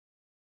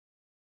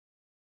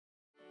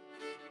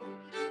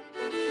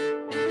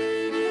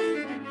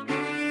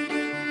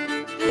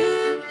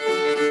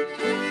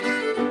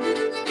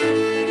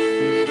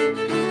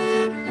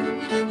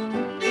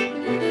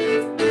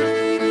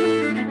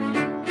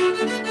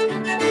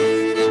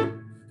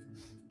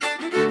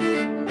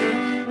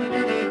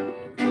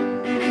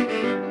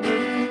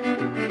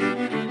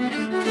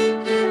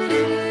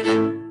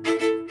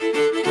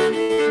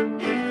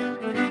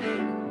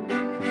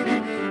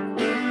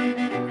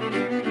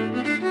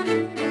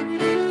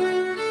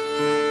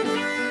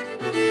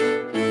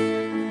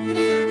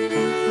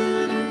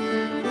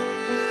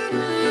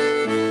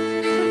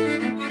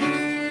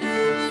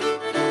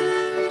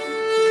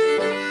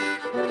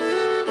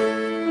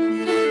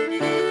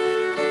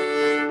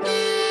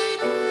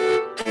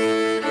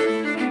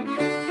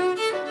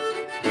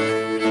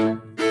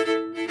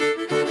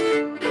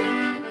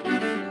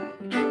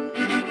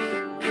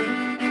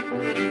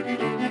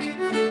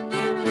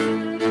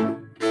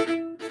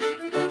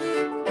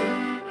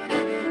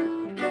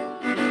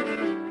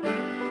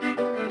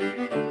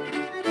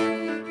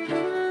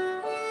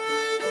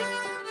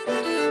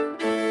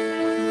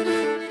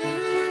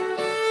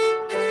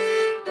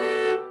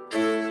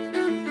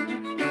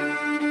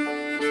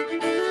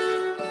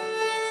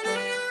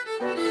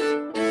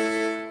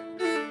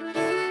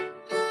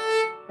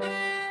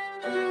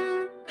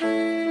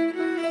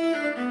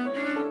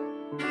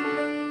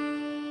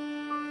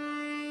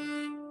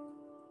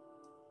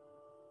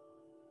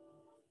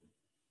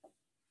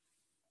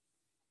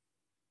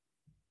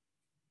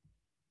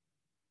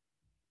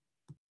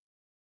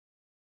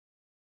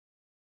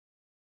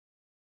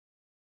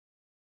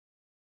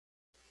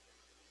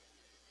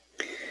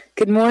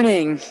Good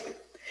morning.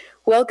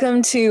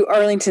 Welcome to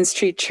Arlington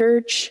Street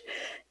Church,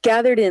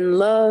 gathered in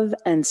love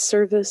and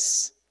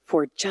service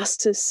for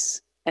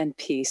justice and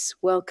peace.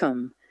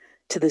 Welcome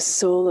to the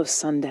soul of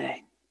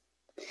Sunday.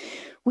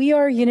 We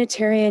are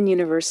Unitarian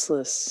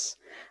Universalists.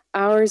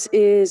 Ours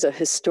is a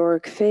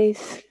historic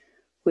faith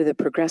with a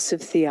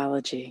progressive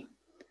theology.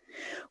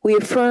 We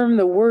affirm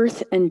the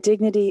worth and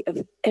dignity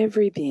of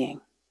every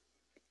being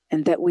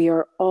and that we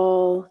are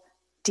all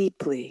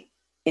deeply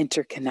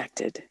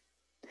interconnected.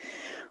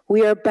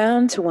 We are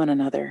bound to one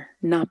another,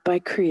 not by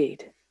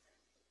creed,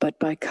 but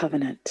by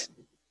covenant.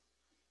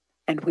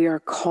 And we are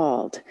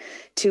called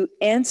to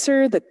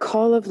answer the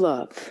call of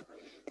love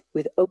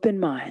with open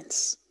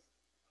minds,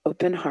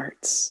 open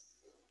hearts,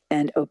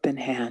 and open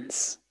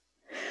hands.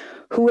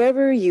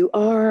 Whoever you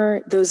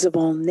are, those of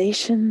all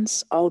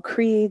nations, all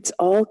creeds,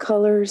 all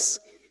colors,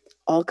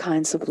 all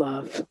kinds of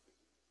love,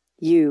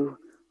 you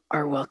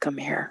are welcome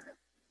here.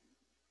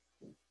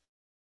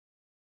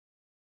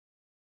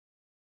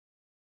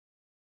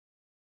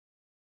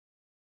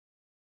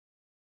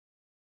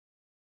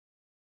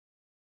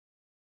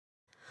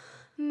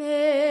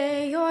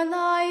 May your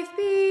life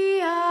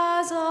be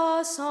as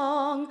a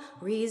song,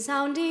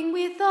 resounding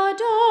with the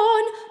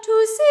dawn,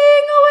 to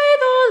sing away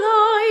the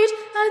light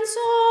and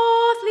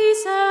softly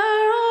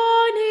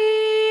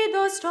serenade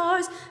the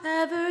stars,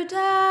 ever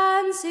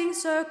dancing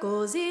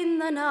circles in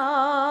the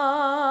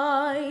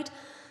night.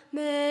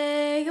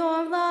 May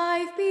your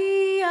life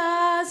be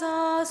as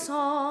a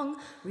song,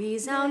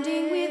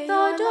 resounding with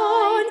the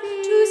dawn,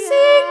 to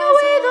sing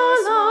away the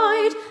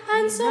light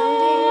and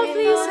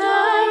softly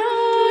serenade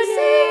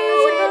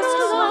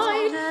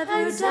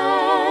and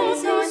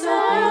dancing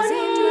stars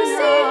to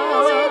sing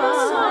away the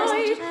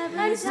light,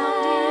 and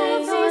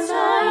dancing stars to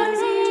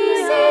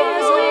sing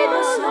away the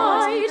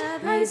light,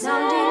 and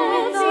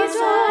sounding with the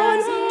dawn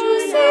to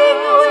sing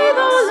away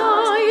the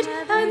light,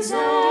 and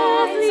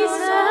softly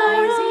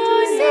stars to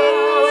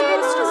sing away the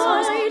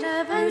light,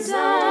 and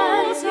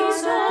dancing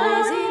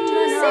stars to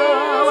sing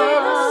away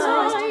the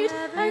light,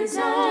 and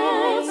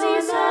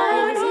dancing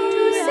stars to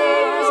sing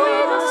away the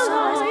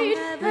light,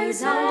 and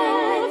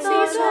sounding with the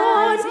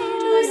dawn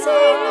to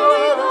sing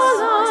away the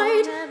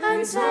light,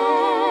 and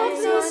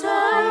softly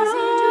stars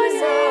to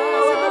sing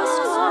away the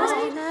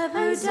light,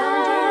 and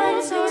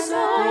dancing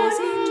stars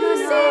to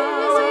sing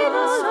away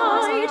the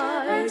light,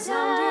 and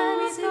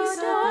dancing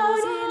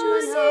stars to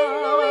sing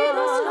away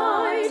the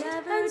light,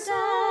 and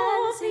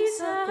dancing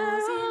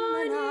stars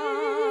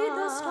underneath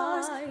the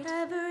stars,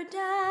 ever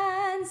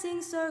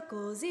dancing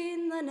circles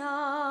in the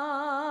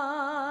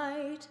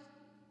night.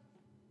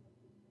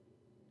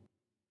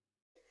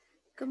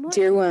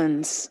 Dear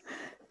ones,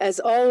 as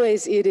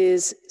always, it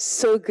is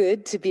so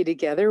good to be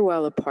together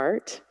while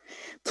apart.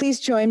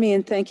 Please join me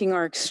in thanking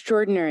our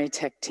extraordinary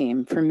tech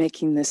team for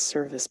making this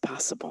service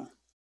possible.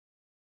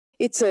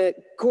 It's a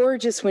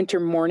gorgeous winter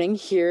morning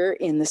here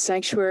in the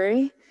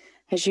sanctuary.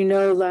 As you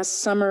know, last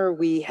summer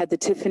we had the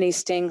Tiffany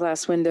stained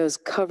glass windows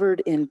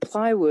covered in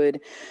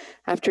plywood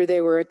after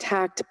they were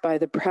attacked by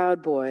the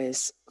Proud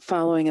Boys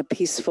following a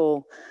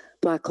peaceful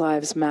Black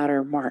Lives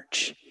Matter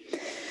march.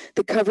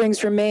 The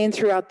coverings remain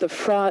throughout the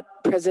fraught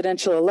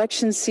presidential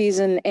election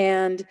season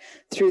and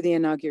through the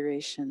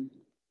inauguration.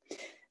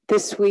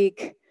 This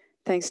week,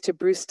 thanks to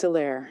Bruce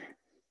Dallaire,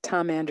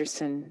 Tom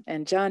Anderson,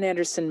 and John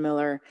Anderson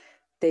Miller,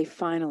 they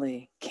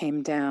finally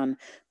came down.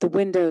 The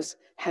windows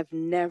have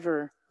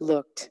never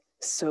looked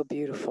so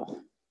beautiful.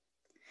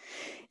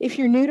 If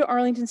you're new to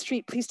Arlington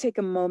Street, please take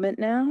a moment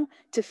now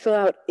to fill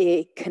out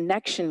a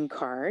connection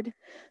card.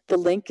 The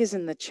link is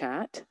in the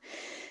chat.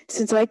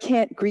 Since I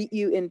can't greet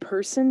you in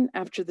person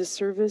after the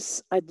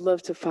service, I'd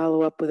love to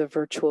follow up with a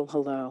virtual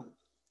hello.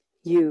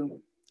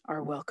 You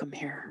are welcome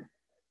here.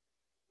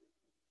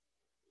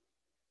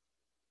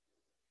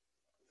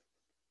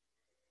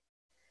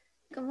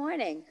 Good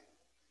morning.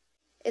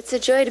 It's a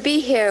joy to be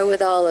here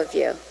with all of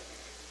you,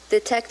 the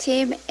tech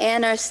team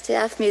and our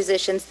staff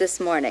musicians this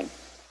morning.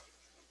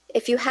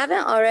 If you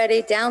haven't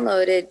already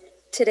downloaded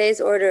today's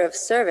order of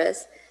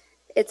service,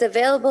 it's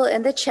available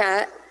in the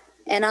chat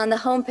and on the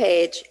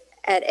homepage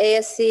at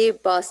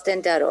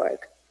ascboston.org.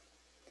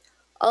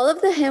 All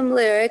of the hymn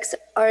lyrics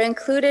are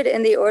included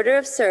in the order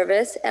of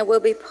service and will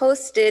be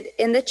posted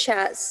in the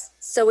chats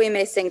so we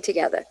may sing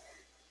together.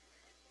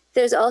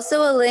 There's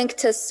also a link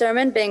to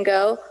Sermon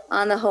Bingo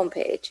on the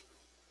homepage.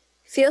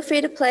 Feel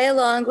free to play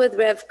along with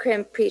Rev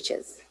Krim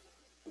preaches.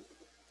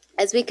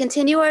 As we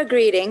continue our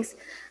greetings,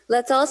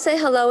 let's all say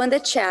hello in the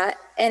chat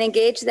and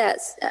engage that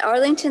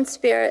Arlington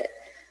spirit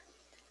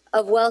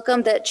of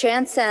welcome that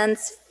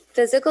transcends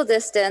physical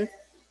distance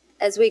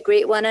as we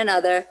greet one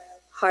another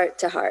heart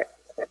to heart.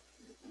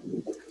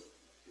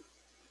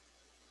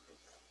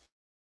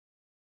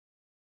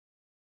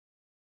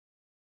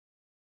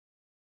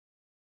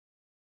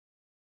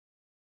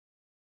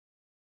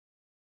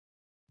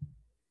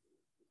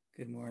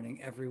 Good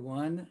morning,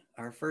 everyone.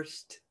 Our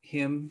first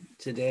hymn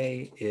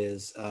today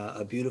is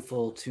a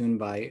beautiful tune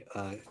by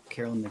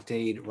Carolyn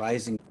McDade,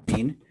 Rising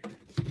Green.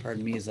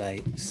 Pardon me as I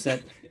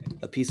set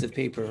a piece of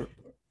paper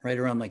right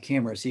around my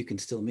camera so you can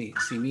still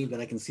see me, but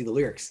I can see the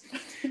lyrics.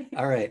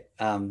 All right.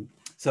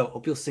 So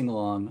hope you'll sing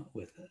along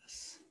with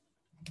us.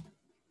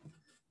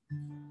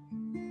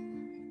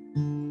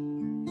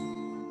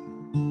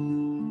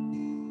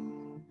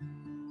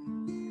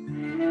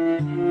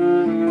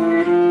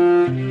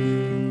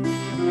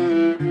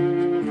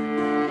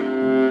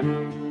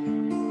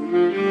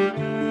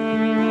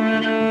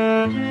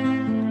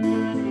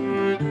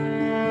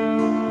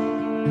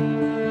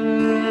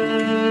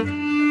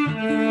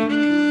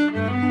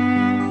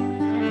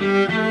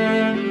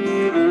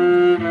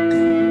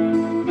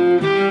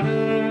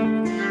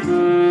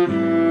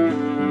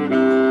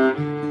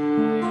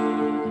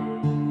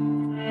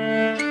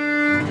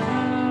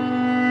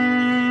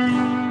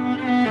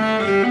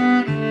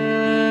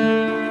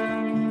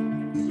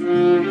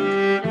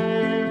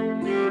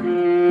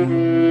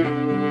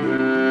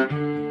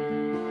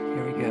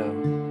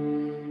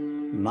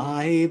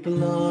 My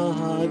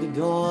blood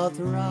doth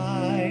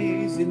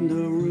rise in the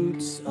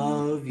roots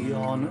of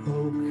yon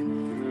oak,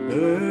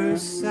 her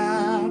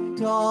sap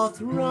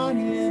doth run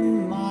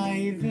in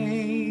my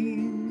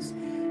veins,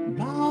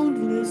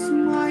 boundless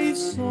my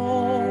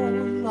soul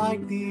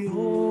like the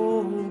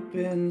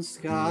open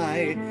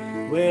sky,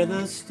 where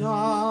the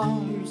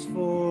stars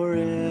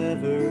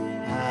forever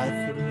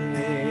hath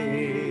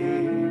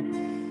lain,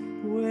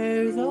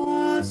 where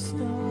the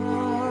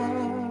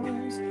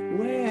stars,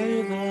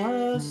 where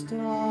the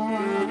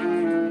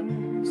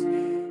stars,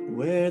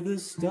 where the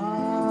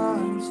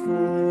stars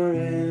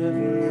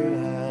forever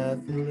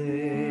hath lain.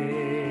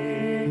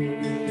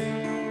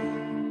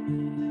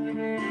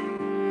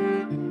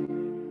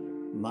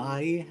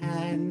 My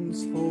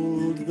hands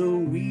hold the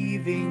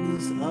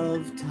weavings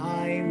of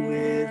time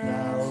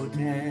without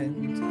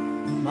end,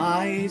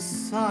 my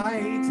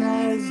sight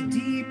as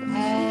deep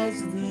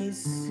as the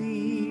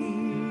sea.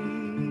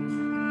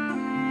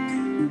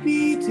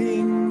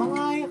 Beating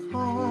my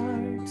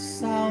heart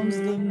sounds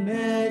the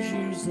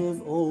measures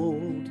of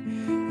old,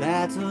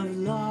 that of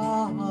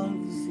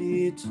love's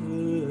eternity,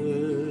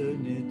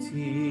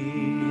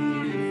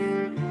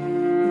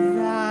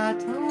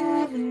 that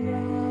of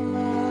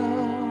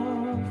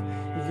love,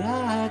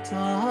 that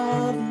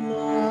of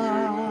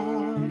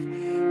love,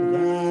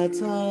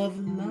 that of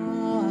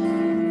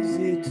love's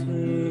eternity.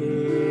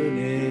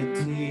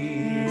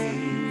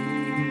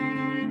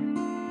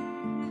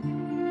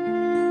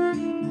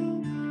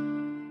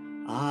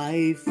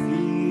 I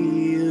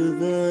feel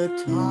the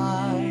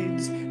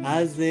tides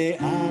as they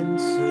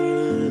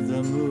answer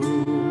the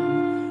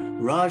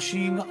moon,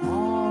 rushing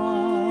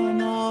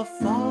on a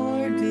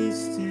far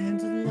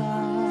distant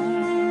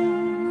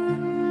land.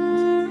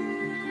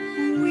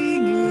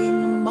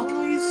 Winging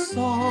my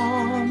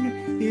song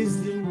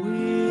is the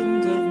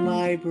wind of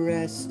my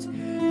breast,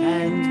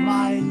 and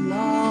my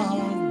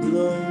love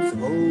blows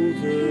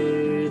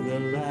over the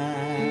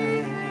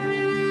land.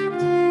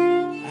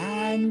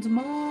 And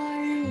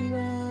my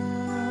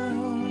love,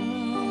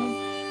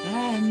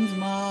 and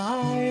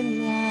my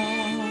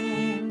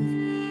love,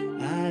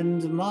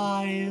 and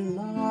my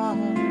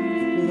love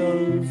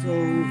blows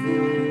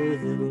over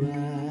the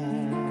land.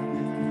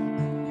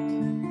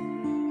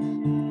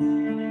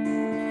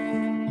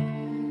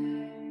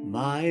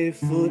 My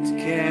foot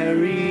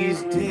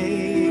carries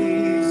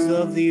days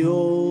of the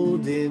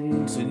old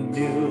into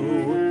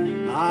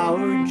new.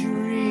 Our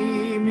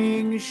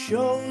dreaming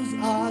shows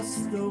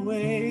us the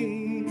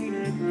way.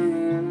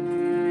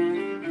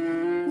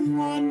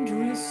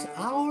 Wondrous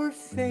our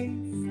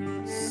faith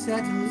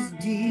settles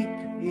deep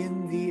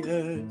in the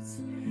earth,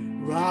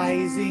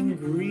 rising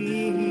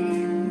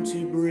green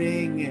to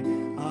bring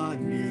a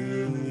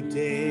new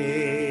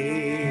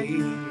day.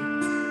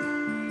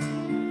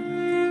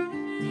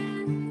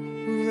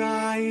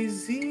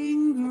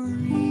 Rising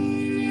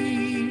green,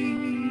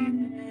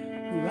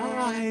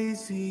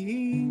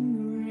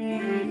 rising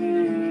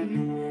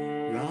green,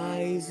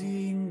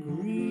 rising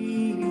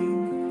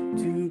green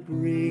to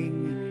bring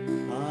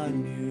a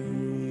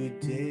new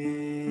day.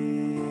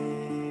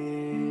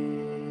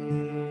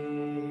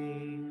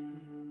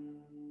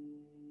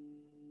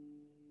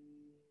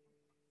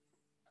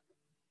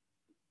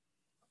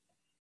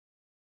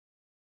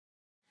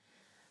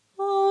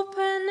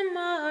 Open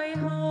my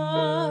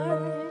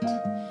heart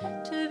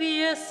to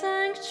be a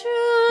sanctuary,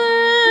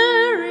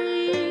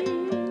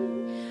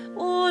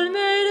 all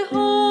made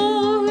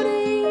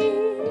holy,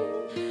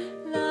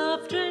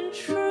 loved and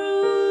true.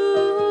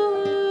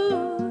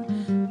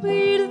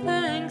 With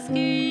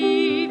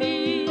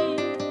thanksgiving,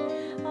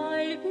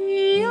 I'll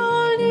be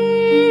your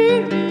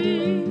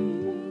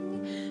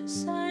living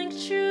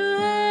sanctuary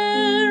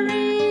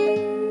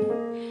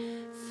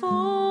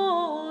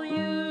for you.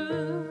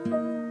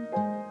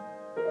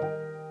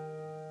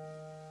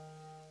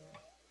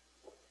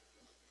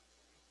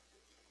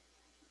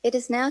 It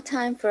is now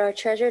time for our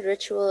treasured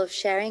ritual of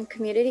sharing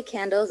community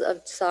candles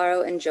of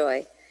sorrow and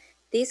joy.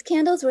 These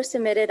candles were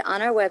submitted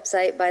on our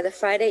website by the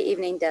Friday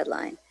evening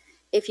deadline.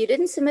 If you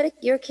didn't submit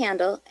your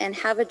candle and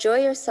have a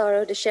joy or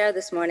sorrow to share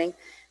this morning,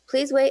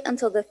 please wait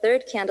until the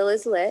third candle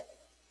is lit,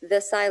 the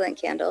silent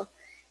candle,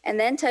 and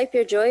then type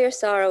your joy or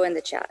sorrow in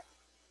the chat.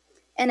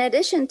 In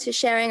addition to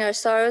sharing our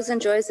sorrows and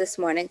joys this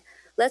morning,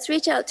 let's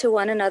reach out to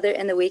one another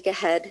in the week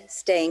ahead,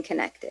 staying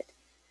connected.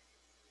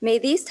 May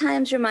these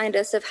times remind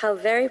us of how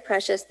very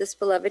precious this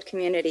beloved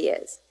community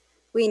is.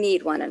 We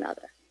need one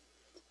another.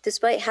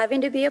 Despite having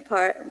to be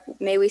apart,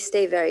 may we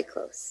stay very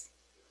close.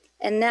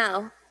 And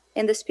now,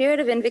 in the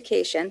spirit of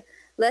invocation,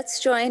 let's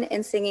join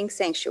in singing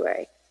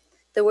Sanctuary.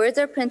 The words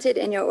are printed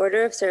in your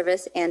order of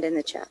service and in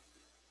the chat.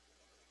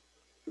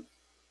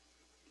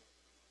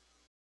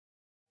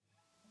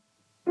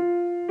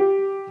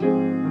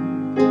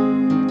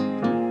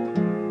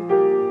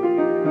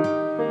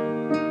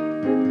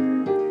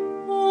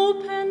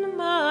 Open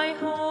my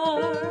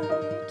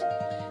heart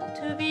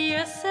to be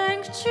a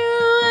sanctuary,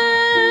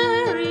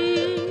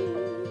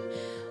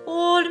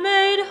 all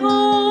made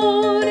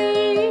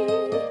holy,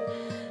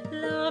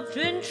 loved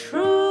and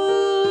true.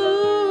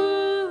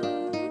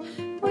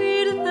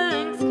 With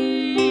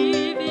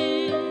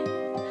thanksgiving,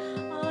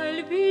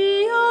 I'll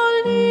be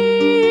your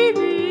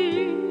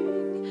living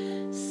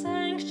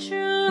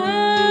sanctuary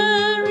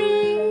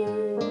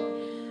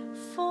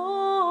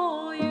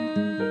for you.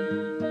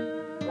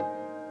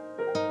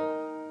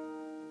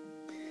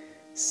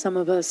 Some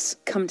of us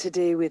come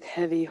today with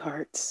heavy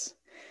hearts.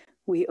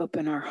 We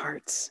open our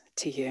hearts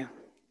to you.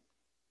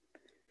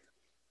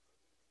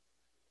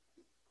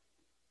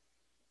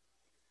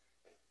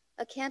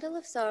 A Candle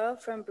of Sorrow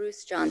from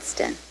Bruce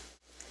Johnston.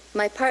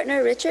 My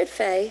partner, Richard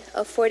Fay,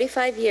 of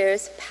 45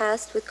 years,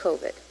 passed with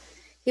COVID.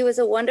 He was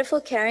a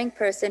wonderful, caring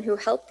person who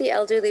helped the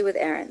elderly with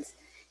errands.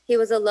 He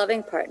was a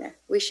loving partner.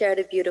 We shared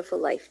a beautiful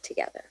life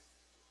together.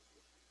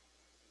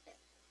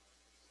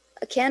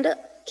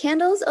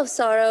 Candles of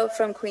Sorrow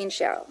from Queen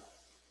Cheryl.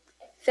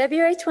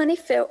 February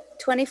 24th,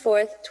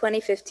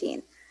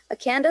 2015. A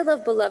candle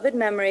of beloved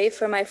memory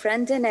for my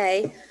friend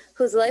Danae,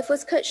 whose life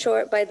was cut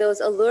short by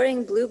those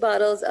alluring blue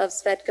bottles of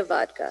Svedka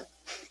vodka.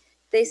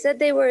 They said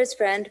they were his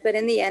friend, but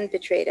in the end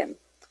betrayed him.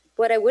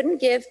 What I wouldn't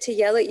give to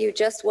yell at you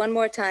just one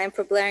more time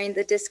for blaring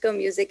the disco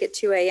music at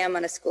 2 a.m.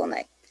 on a school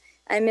night.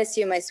 I miss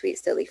you, my sweet,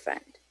 silly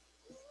friend.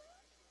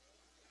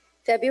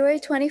 February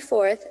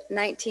 24th,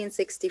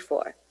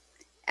 1964.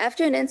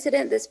 After an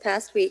incident this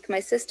past week, my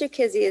sister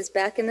Kizzy is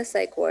back in the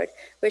psych ward,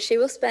 where she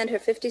will spend her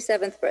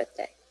 57th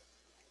birthday.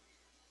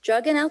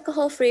 Drug and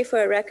alcohol-free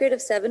for a record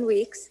of 7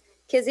 weeks,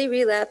 Kizzy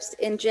relapsed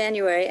in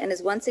January and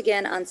is once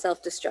again on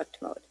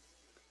self-destruct mode.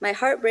 My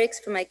heart breaks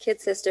for my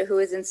kid sister who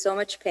is in so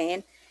much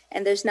pain,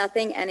 and there's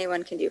nothing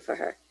anyone can do for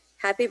her.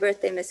 Happy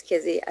birthday, Miss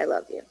Kizzy. I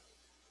love you.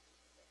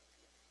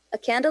 A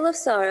Candle of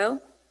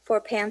Sorrow for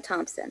Pam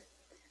Thompson,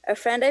 a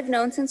friend I've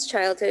known since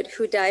childhood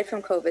who died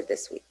from COVID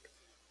this week.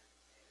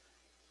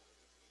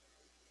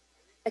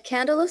 A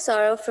Candle of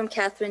Sorrow from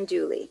Catherine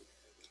Dooley.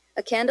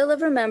 A Candle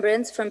of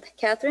Remembrance from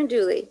Catherine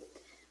Dooley.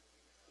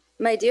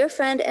 My dear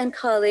friend and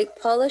colleague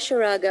Paula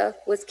Sharaga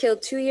was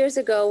killed 2 years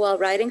ago while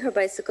riding her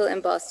bicycle in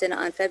Boston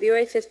on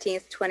February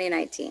 15th,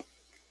 2019.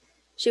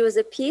 She was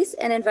a peace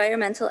and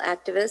environmental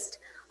activist,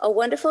 a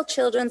wonderful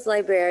children's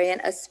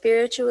librarian, a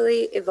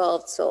spiritually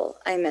evolved soul.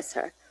 I miss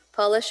her.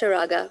 Paula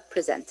Sharaga,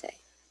 presente.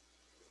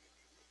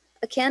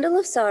 A Candle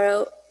of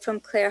Sorrow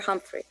from Claire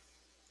Humphrey.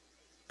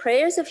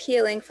 Prayers of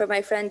healing for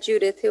my friend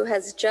Judith, who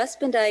has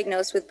just been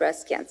diagnosed with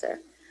breast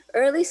cancer.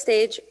 Early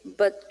stage,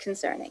 but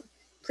concerning.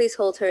 Please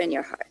hold her in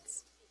your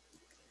hearts.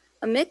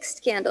 A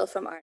mixed candle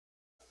from Art.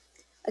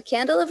 A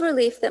candle of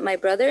relief that my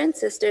brother and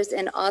sisters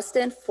in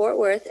Austin, Fort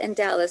Worth, and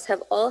Dallas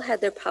have all had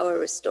their power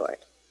restored.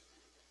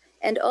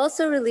 And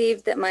also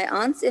relieved that my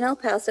aunts in El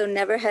Paso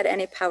never had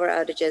any power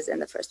outages in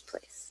the first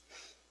place.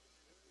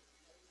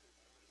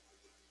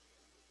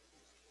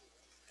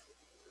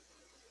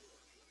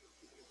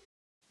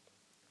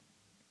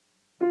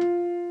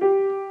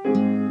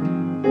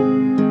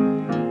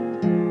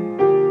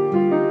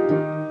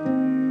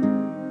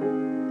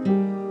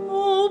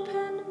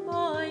 Open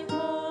my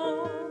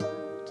heart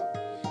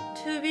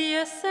to be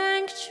a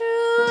sanctuary,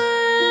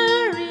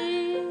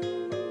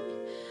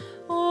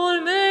 all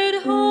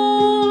made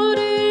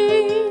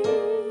holy,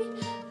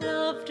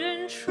 loved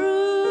and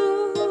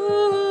true.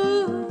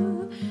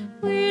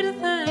 With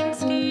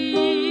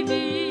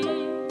thanksgiving,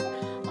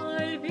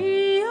 I'll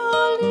be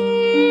your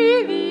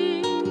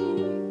living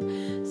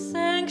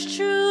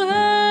sanctuary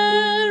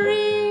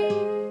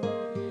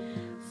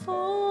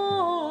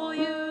for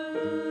you.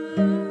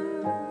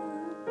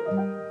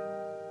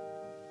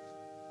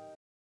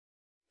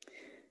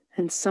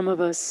 And some of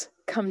us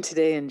come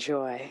today in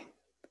joy.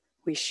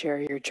 We share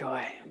your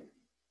joy.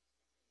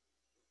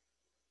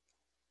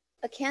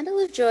 A Candle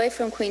of Joy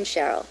from Queen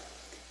Cheryl.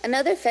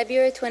 Another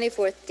February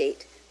 24th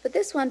date, but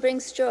this one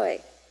brings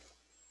joy.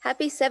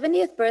 Happy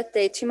 70th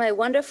birthday to my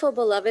wonderful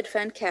beloved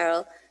friend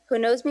Carol, who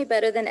knows me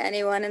better than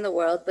anyone in the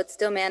world, but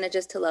still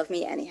manages to love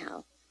me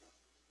anyhow.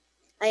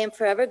 I am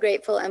forever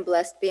grateful and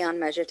blessed beyond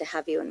measure to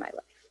have you in my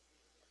life.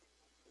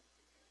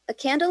 A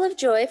Candle of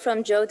Joy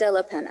from Joe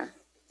Della Pena.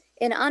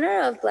 In honor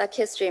of Black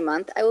History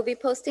Month, I will be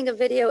posting a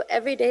video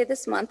every day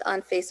this month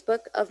on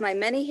Facebook of my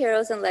many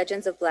heroes and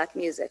legends of Black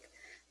music,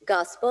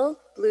 gospel,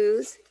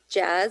 blues,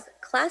 jazz,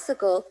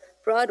 classical,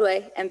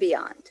 Broadway, and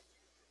beyond.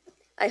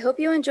 I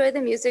hope you enjoy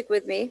the music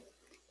with me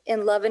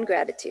in love and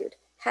gratitude.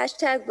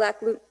 Hashtag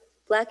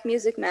Black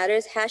Music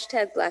Matters,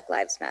 hashtag Black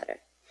Lives Matter.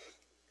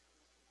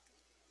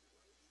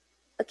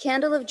 A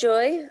Candle of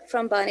Joy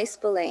from Bonnie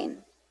Spillane.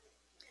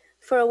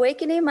 For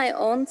awakening my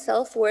own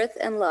self-worth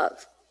and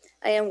love,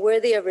 I am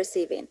worthy of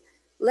receiving.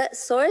 Let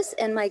Source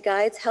and my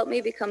guides help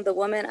me become the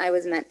woman I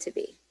was meant to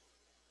be.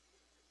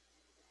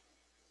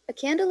 A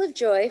Candle of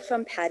Joy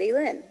from Patty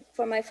Lynn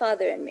for my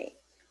father and me.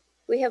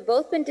 We have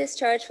both been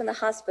discharged from the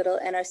hospital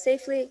and are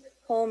safely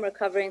home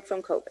recovering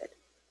from COVID.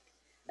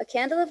 A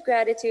candle of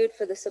gratitude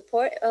for the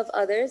support of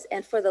others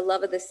and for the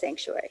love of this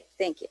sanctuary.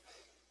 Thank you.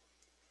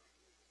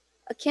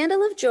 A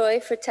candle of joy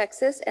for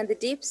Texas and the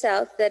Deep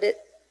South that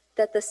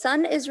the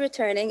sun is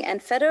returning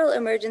and federal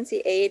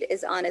emergency aid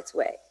is on its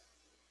way.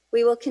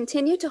 We will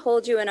continue to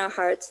hold you in our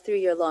hearts through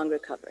your long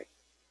recovery.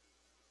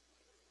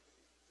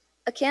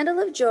 A candle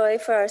of joy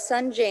for our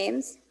son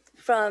James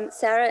from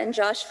Sarah and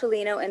Josh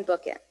Felino in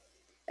Bookin.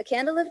 A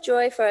candle of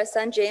joy for our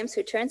son James,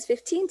 who turns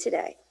 15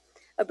 today.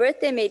 A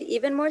birthday made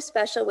even more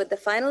special with the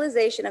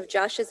finalization of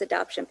Josh's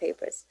adoption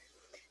papers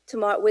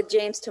with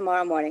James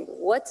tomorrow morning.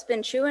 What's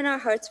been true in our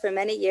hearts for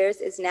many years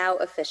is now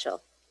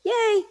official.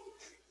 Yay!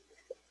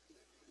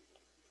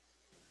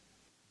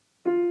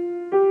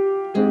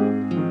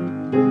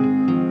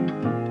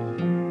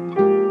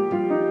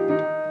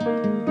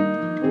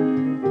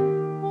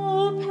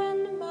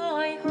 Open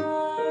my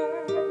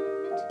heart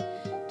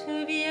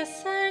to be a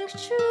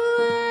sanctuary,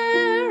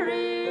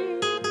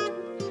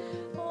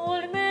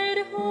 all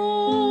made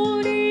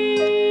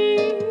holy,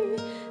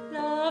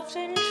 loved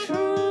and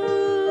true.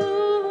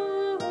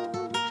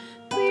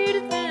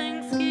 With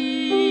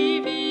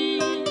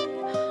thanksgiving,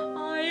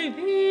 I'll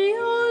be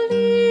a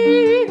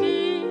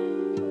living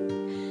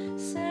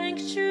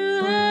sanctuary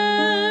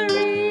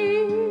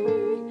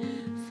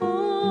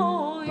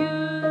for you.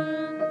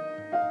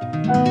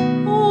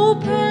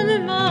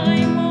 Open my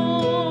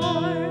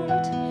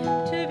heart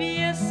to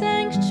be a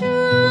sanctuary,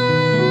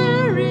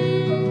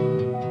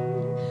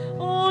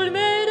 all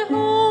made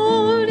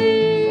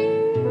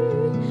holy,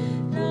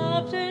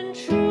 loved and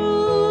true.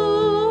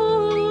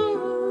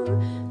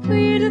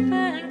 With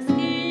thanksgiving,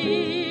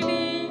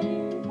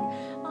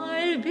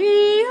 I'll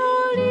be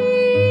a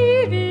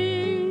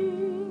living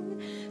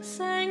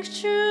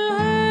sanctuary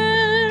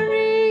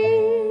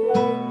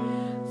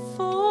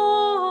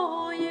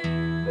for you.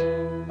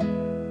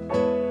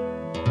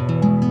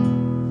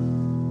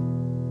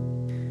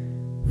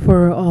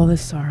 For all the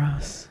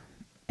sorrows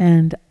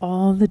and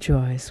all the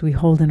joys we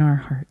hold in our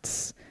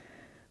hearts,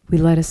 we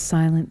light a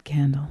silent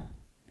candle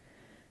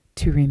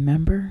to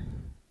remember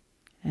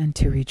and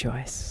to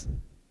rejoice.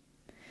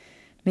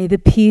 May the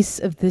peace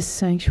of this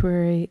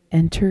sanctuary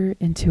enter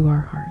into our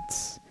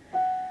hearts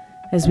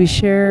as we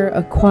share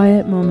a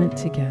quiet moment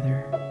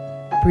together,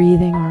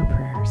 breathing our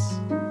prayers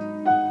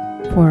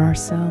for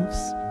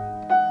ourselves,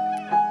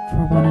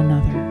 for one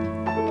another,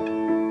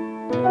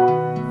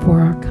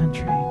 for our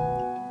country,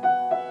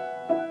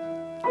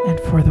 and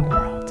for the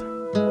world.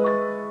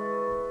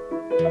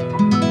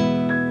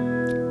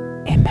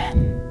 Amen.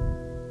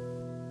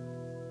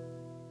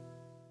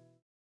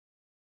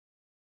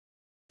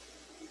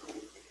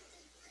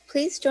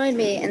 Please join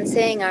me in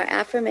saying our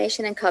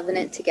affirmation and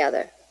covenant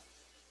together.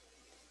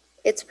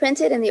 It's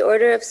printed in the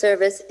order of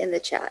service in the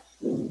chat.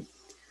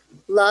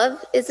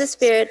 Love is the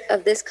spirit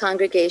of this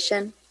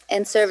congregation,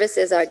 and service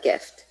is our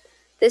gift.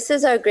 This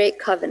is our great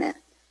covenant,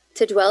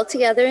 to dwell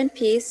together in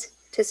peace,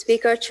 to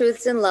speak our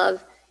truths in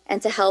love,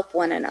 and to help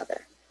one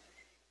another.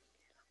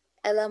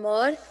 El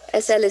amor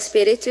es el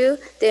espíritu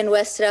de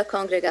nuestra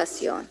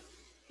congregación,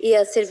 y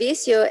el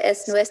servicio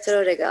es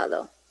nuestro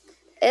regalo.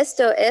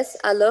 Esto es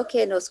a lo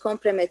que nos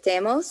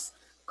comprometemos,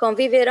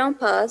 convivir en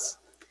paz,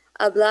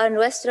 hablar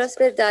nuestras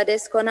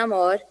verdades con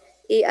amor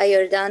y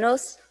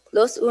ayudarnos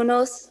los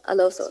unos a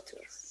los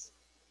otros.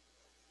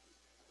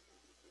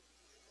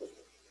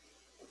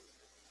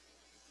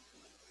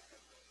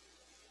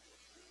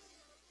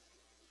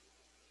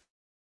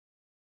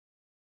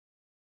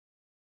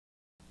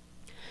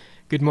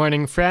 Good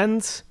morning,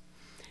 friends.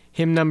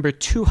 Hymn number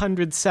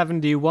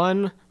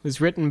 271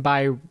 was written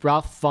by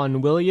Ralph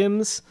Vaughan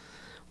Williams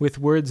with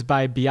words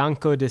by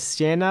Bianco de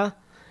Siena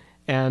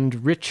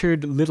and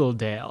Richard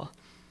Littledale.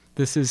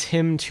 This is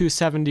hymn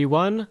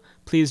 271.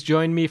 Please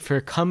join me for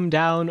Come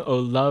Down, O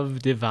Love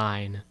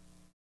Divine.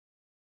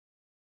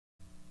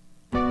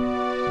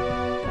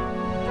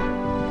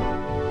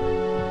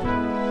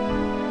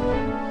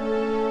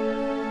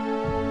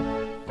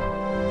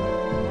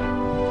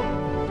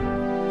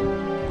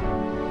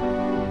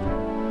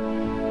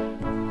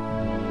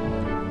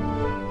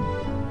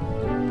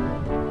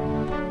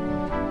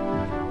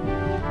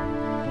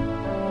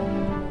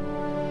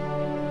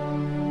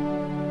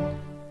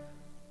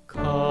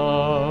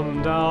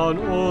 Come down,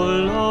 O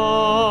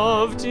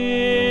love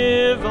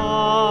divine,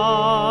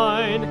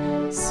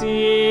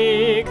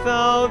 seek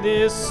thou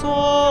this soul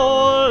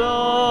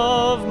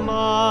of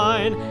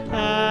mine,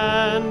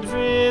 and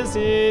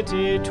visit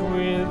it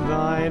with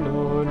thine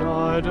own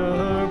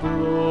ardor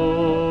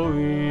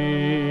glowing.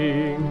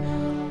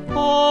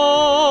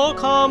 Oh,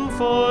 come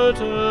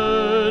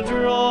Comforter,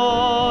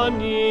 draw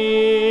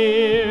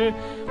near,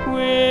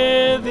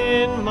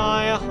 within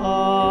my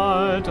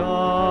heart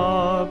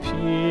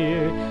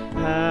appear,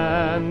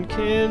 and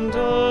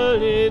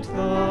kindle it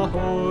the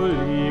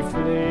holy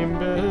flame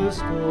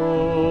bestowing.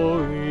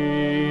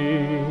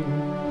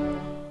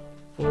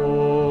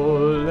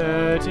 Oh,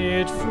 let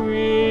it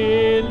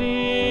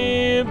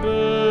freely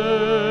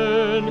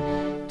burn,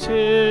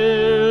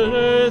 till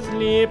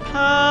earthly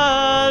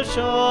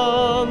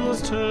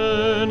passions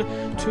turn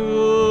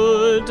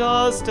to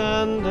dust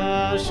and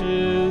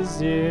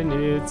ashes in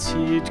its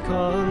heat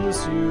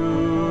consuming,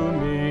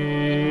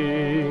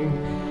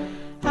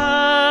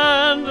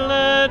 and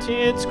let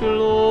its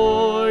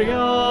glorious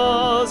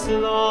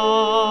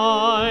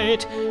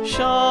light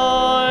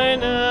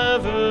shine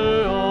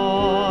ever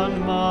on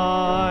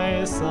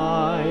my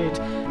sight,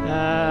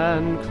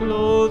 and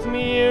clothe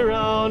me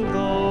round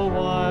the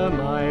while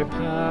my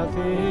path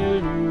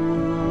illumine.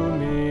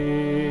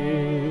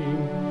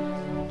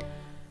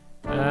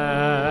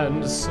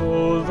 And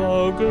so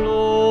the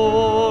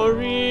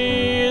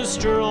glory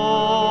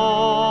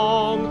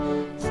strong,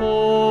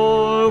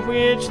 for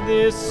which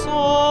this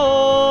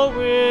soul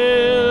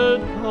will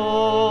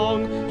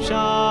long,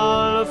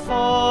 shall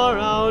far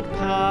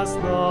outpass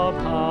the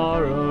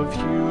power of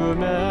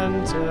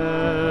human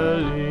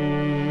telling.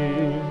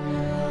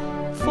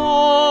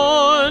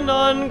 For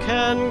none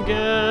can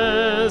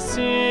guess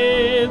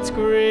its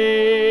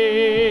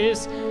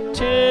grace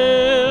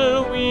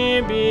till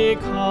we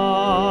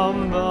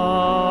become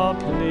the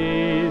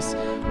place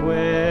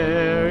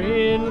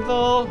wherein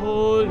the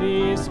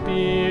Holy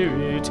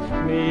Spirit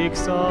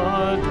makes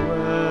a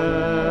dwelling.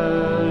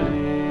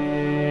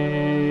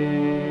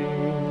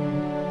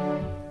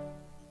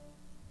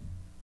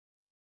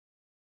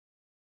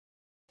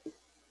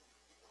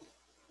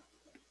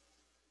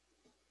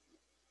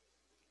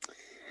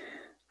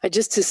 I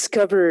just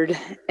discovered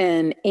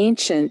an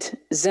ancient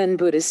Zen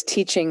Buddhist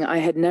teaching I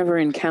had never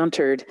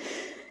encountered,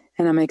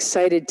 and I'm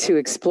excited to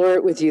explore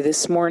it with you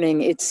this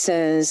morning. It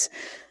says,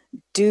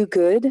 do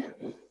good,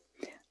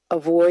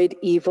 avoid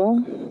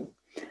evil,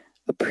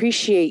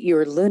 appreciate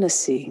your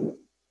lunacy,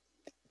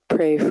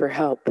 pray for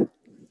help.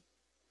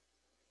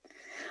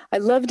 I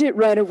loved it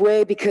right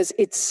away because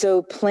it's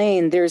so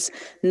plain. There's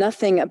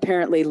nothing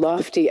apparently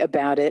lofty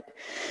about it.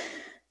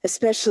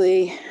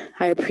 Especially,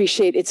 I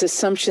appreciate its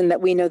assumption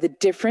that we know the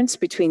difference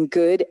between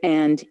good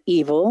and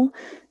evil,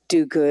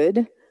 do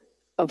good,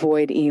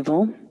 avoid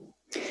evil,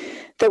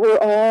 that we're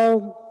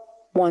all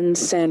one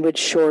sandwich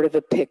short of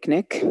a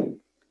picnic,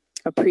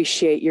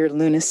 appreciate your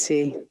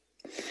lunacy,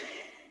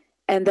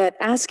 and that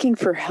asking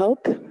for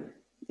help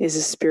is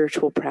a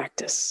spiritual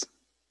practice.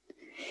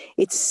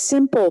 It's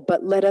simple,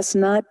 but let us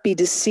not be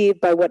deceived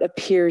by what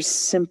appears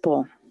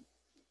simple.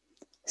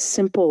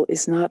 Simple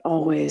is not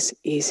always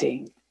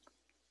easy.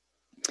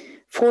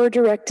 4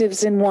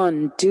 directives in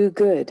one: do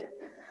good,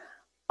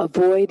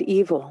 avoid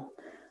evil,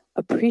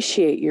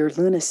 appreciate your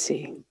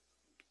lunacy,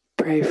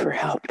 pray for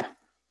help.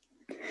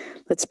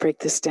 Let's break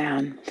this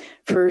down.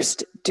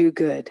 First, do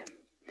good.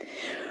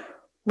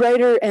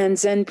 Writer and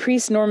Zen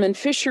priest Norman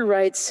Fisher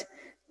writes,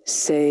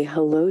 say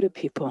hello to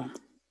people.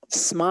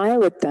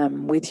 Smile at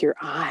them with your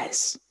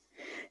eyes.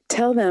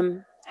 Tell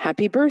them,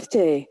 happy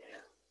birthday.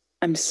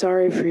 I'm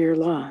sorry for your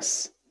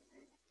loss.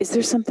 Is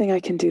there something I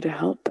can do to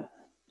help?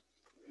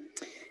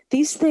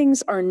 These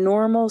things are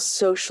normal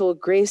social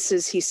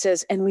graces, he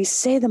says, and we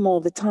say them all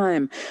the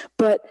time.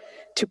 But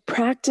to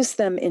practice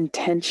them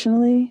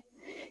intentionally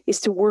is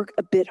to work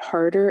a bit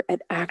harder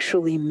at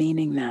actually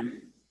meaning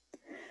them.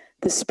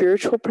 The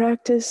spiritual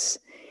practice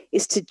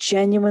is to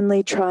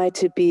genuinely try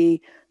to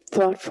be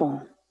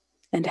thoughtful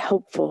and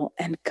helpful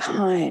and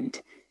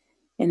kind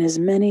in as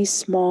many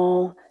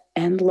small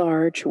and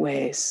large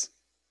ways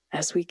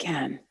as we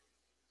can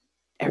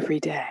every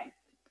day.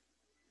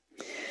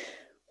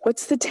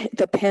 What's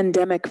the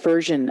pandemic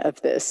version of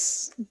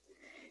this?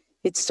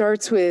 It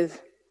starts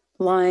with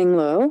lying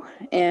low,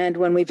 and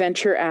when we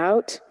venture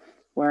out,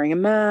 wearing a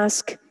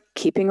mask,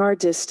 keeping our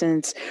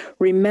distance,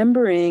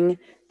 remembering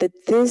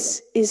that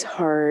this is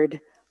hard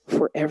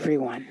for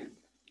everyone.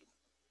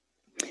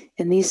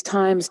 In these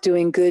times,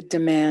 doing good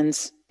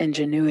demands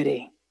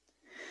ingenuity.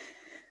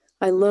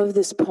 I love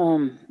this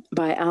poem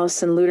by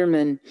Alison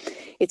Luterman.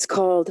 It's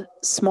called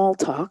Small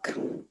Talk.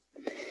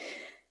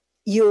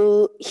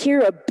 You'll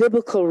hear a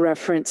biblical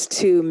reference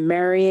to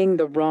marrying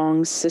the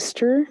wrong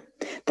sister.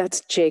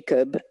 That's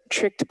Jacob,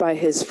 tricked by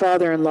his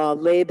father-in-law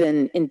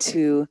Laban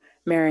into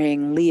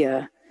marrying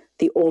Leah,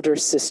 the older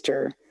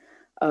sister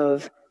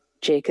of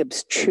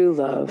Jacob's true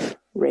love,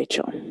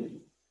 Rachel.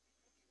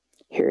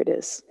 Here it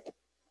is.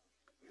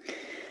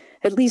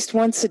 At least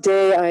once a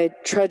day, I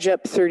trudge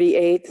up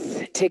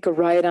 38th, take a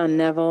ride on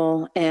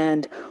Neville,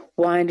 and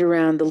wind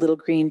around the little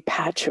green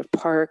patch of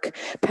park,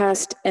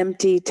 past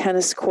empty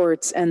tennis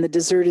courts and the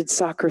deserted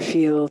soccer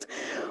field,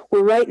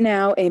 where right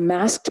now a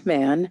masked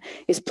man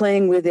is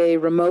playing with a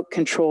remote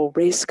control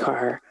race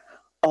car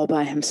all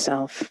by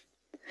himself.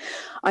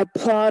 I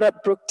plod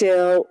up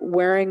Brookdale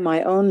wearing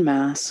my own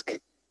mask,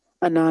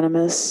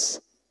 anonymous,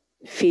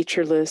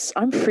 featureless.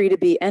 I'm free to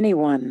be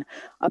anyone,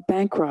 a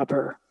bank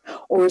robber,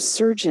 or a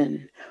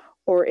surgeon,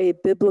 or a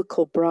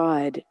biblical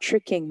bride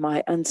tricking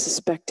my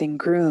unsuspecting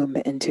groom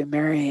into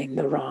marrying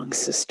the wrong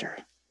sister.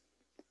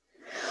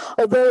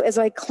 Although as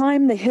I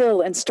climb the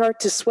hill and start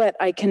to sweat,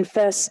 I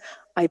confess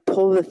I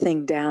pull the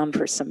thing down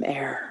for some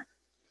air.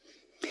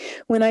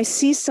 When I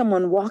see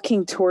someone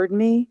walking toward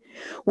me,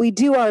 we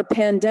do our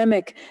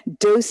pandemic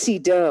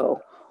do-si-do,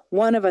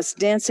 one of us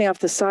dancing off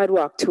the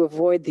sidewalk to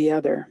avoid the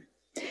other.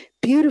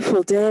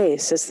 Beautiful day,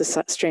 says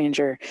the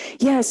stranger.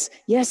 Yes,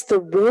 yes, the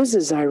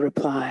roses, I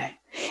reply,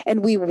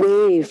 and we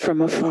wave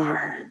from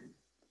afar.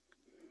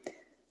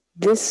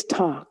 This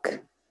talk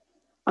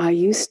I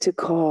used to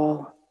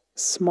call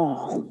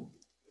small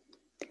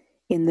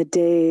in the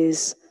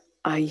days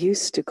I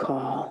used to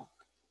call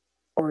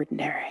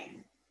ordinary.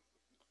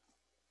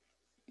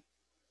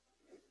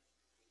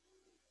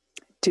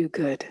 Do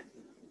good.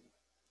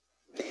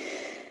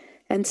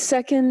 And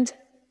second,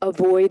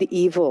 avoid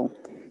evil.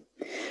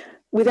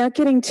 Without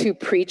getting too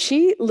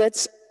preachy,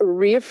 let's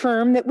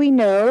reaffirm that we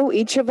know,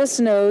 each of us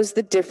knows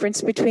the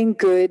difference between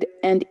good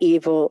and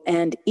evil,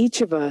 and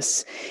each of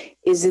us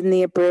is in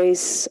the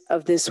embrace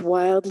of this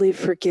wildly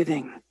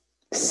forgiving,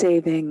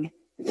 saving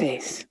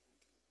faith.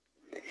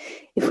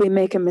 If we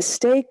make a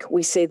mistake,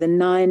 we say the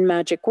 9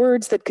 magic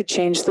words that could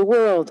change the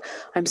world.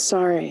 I'm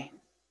sorry.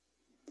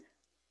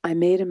 I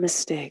made a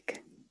mistake.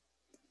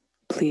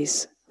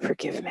 Please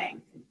forgive me.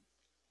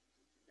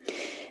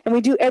 And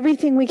we do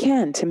everything we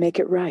can to make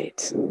it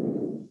right.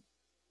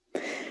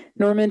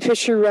 Norman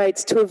Fisher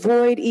writes, to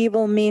avoid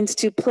evil means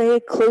to pay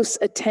close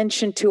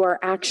attention to our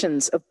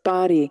actions of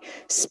body,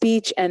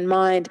 speech, and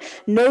mind,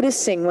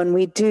 noticing when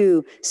we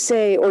do,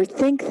 say, or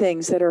think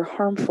things that are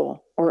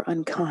harmful or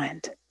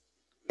unkind.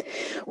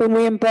 When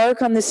we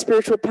embark on this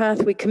spiritual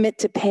path, we commit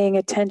to paying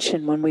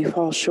attention when we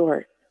fall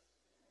short.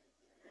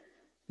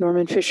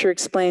 Norman Fisher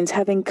explains,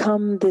 having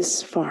come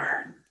this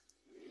far,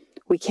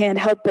 we can't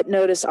help but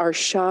notice our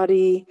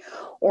shoddy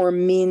or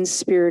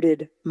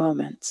mean-spirited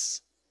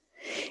moments.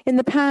 In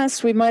the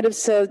past, we might have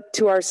said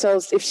to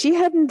ourselves, if she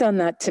hadn't done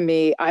that to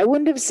me, I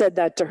wouldn't have said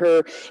that to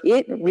her.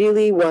 It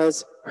really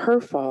was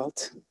her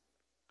fault.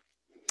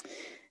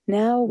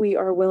 Now we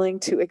are willing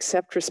to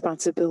accept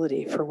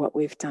responsibility for what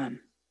we've done.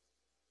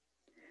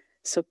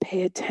 So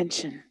pay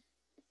attention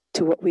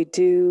to what we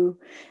do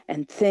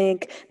and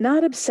think,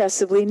 not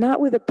obsessively,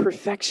 not with a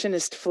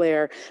perfectionist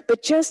flair,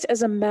 but just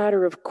as a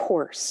matter of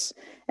course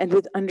and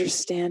with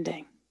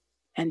understanding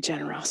and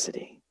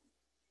generosity.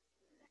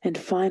 And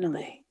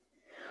finally,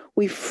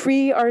 we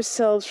free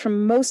ourselves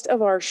from most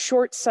of our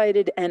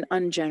short-sighted and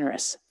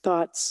ungenerous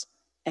thoughts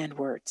and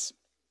words.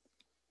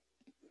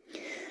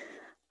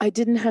 I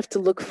didn't have to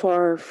look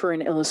far for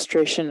an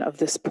illustration of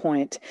this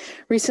point.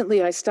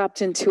 Recently, I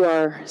stopped into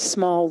our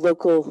small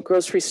local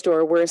grocery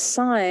store where a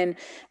sign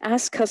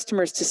asked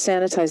customers to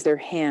sanitize their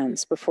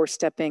hands before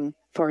stepping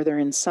farther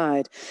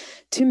inside.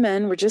 2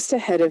 men were just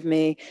ahead of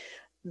me.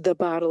 The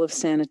bottle of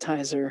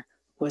sanitizer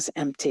was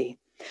empty.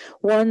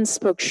 One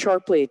spoke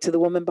sharply to the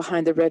woman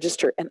behind the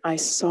register, and I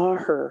saw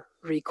her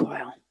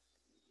recoil.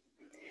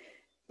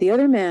 The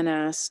other man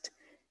asked,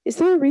 "Is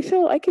there a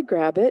refill? I could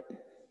grab it."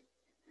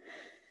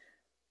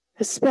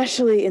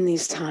 Especially in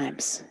these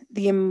times,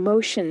 the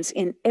emotions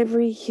in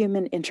every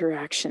human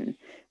interaction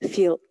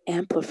feel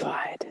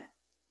amplified.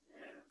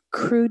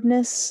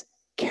 Crudeness,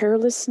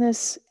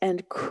 carelessness,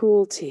 and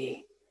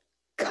cruelty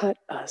cut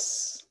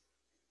us.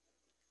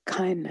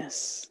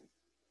 Kindness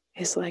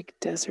is like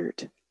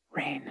desert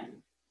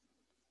rain.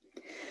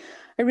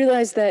 I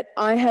realized that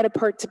I had a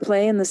part to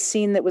play in the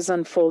scene that was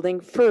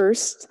unfolding.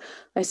 First,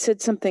 I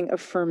said something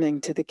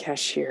affirming to the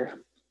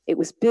cashier. It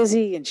was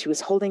busy and she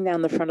was holding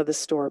down the front of the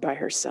store by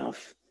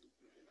herself.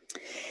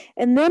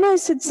 And then I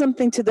said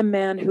something to the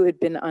man who had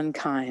been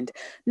unkind.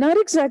 Not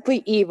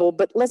exactly evil,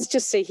 but let's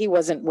just say he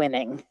wasn't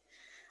winning.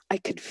 I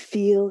could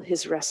feel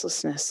his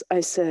restlessness. I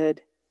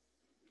said,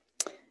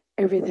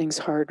 "Everything's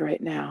hard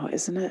right now,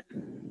 isn't it?"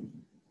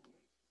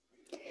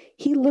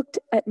 He looked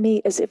at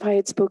me as if I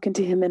had spoken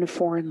to him in a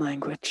foreign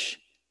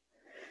language,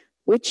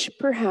 which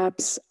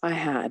perhaps I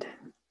had.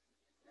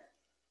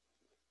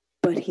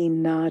 But he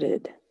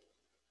nodded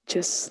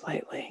just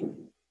slightly.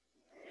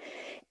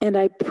 And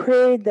I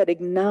prayed that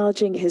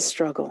acknowledging his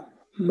struggle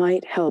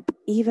might help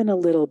even a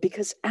little,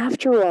 because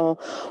after all,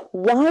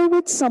 why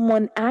would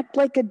someone act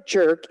like a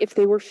jerk if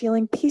they were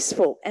feeling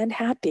peaceful and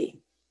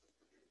happy?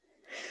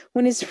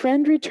 When his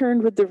friend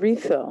returned with the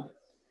refill,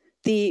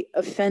 the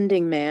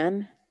offending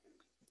man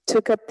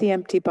took up the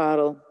empty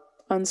bottle,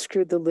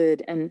 unscrewed the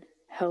lid, and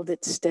held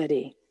it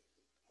steady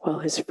while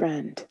his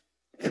friend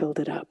filled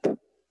it up.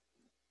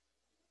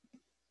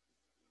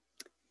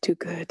 Do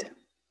good.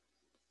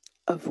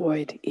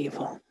 Avoid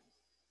evil.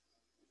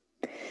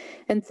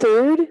 And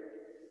third,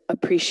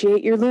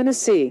 appreciate your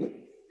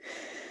lunacy.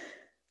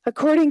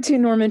 According to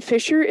Norman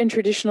Fisher in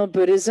traditional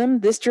Buddhism,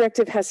 this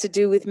directive has to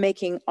do with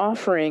making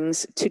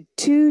offerings to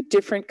 2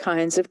 different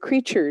kinds of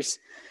creatures.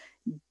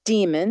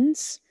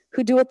 Demons,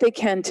 who do what they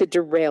can to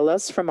derail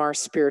us from our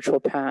spiritual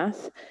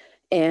path,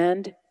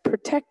 and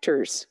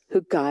protectors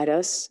who guide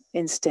us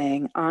in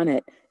staying on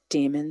it.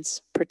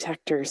 Demons,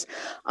 protectors.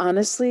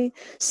 Honestly,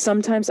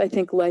 sometimes I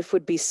think life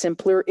would be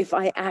simpler if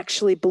I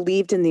actually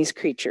believed in these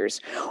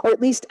creatures, or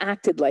at least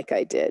acted like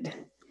I did.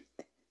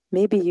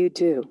 Maybe you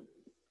do.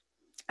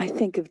 I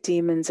think of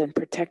demons and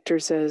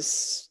protectors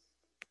as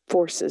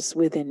forces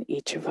within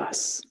each of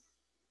us.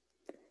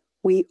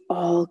 We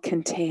all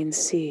contain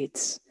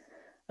seeds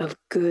of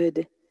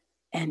good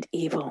and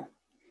evil.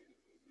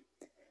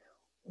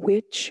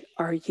 Which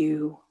are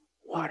you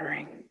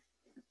watering?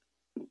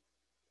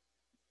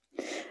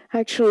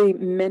 Actually,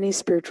 many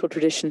spiritual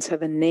traditions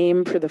have a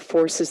name for the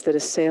forces that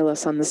assail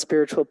us on the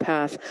spiritual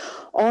path.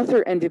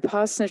 Author and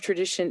Vipassana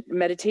tradition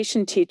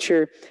meditation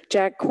teacher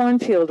Jack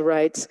Kornfield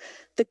writes,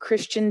 the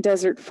Christian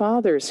desert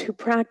fathers who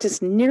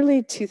practiced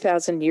nearly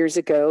 2,000 years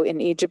ago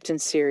in Egypt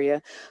and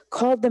Syria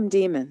called them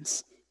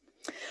demons.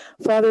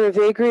 Father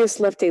Evagrius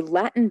left a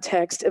Latin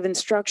text of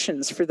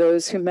instructions for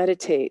those who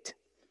meditate.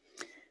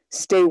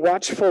 Stay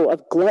watchful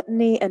of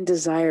gluttony and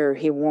desire,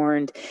 he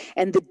warned,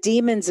 and the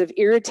demons of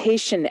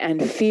irritation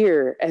and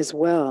fear as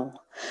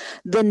well.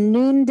 The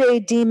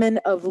noonday demon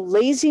of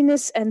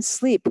laziness and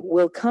sleep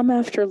will come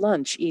after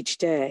lunch each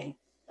day,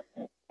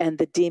 and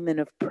the demon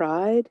of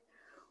pride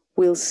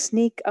will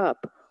sneak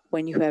up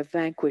when you have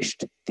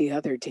vanquished the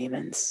other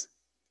demons.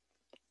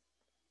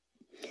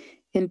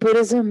 In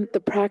Buddhism,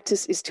 the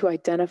practice is to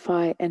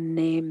identify and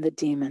name the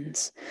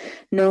demons,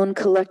 known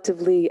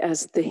collectively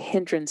as the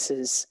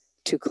hindrances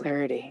to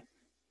clarity.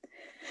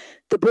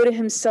 The Buddha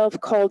himself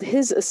called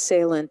his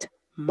assailant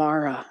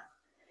Mara.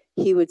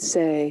 He would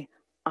say,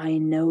 I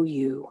know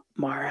you,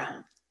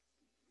 Mara.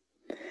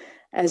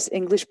 As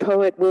English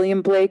poet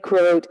William Blake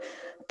wrote,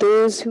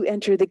 those who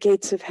enter the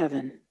gates of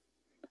heaven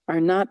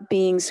are not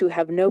beings who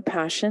have no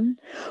passion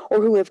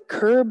or who have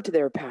curbed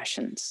their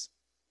passions,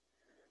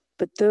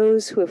 but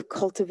those who have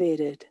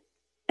cultivated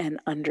an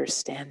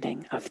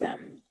understanding of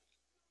them.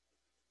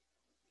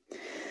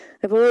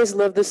 I've always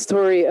loved the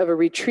story of a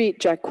retreat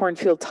Jack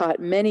Kornfield taught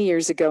many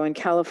years ago in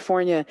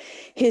California.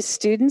 His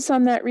students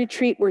on that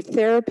retreat were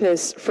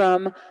therapists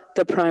from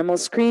the primal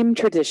scream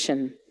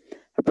tradition,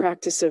 a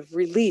practice of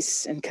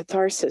release and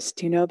catharsis.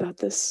 Do you know about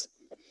this?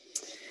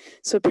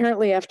 So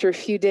apparently after a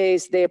few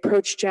days, they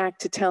approached Jack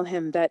to tell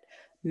him that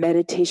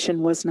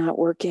meditation was not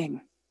working.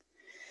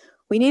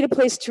 We need a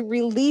place to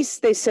release,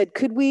 they said.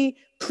 Could we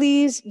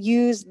please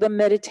use the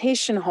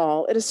meditation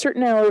hall at a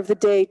certain hour of the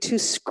day to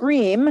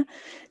scream,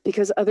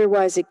 because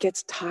otherwise it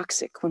gets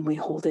toxic when we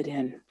hold it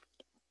in.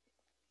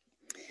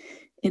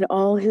 In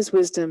all his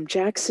wisdom,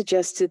 Jack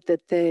suggested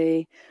that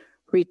they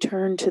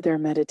return to their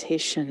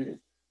meditation,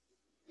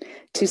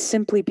 to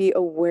simply be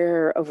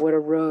aware of what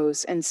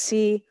arose and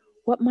see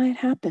what might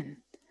happen,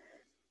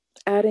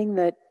 adding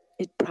that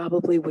it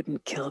probably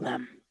wouldn't kill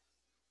them.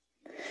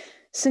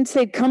 Since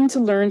they'd come to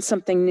learn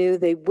something new,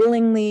 they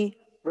willingly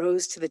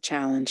rose to the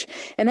challenge.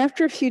 And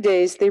after a few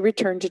days, they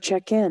returned to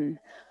check in.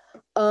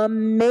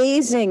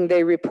 Amazing,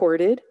 they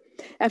reported.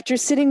 After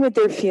sitting with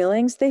their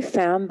feelings, they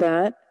found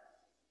that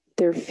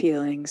their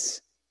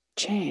feelings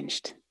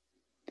changed.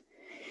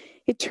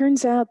 It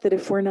turns out that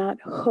if we're not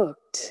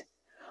hooked,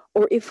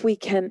 or if we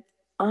can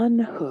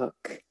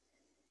unhook,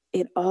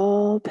 it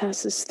all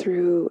passes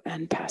through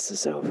and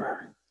passes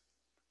over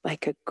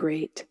like a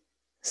great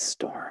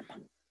storm.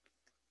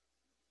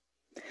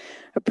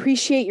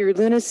 Appreciate your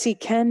lunacy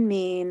can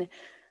mean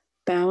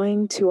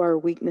bowing to our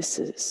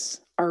weaknesses,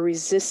 our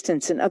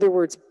resistance, in other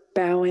words,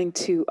 bowing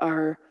to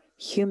our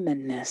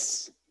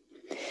humanness,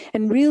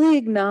 and really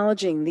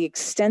acknowledging the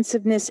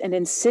extensiveness and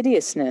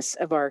insidiousness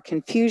of our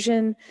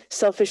confusion,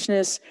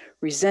 selfishness,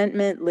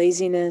 resentment,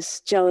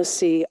 laziness,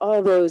 jealousy,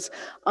 all those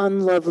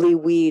unlovely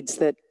weeds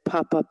that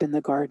pop up in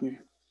the garden.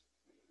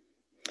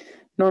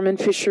 Norman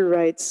Fisher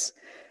writes,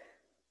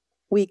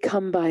 we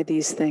come by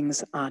these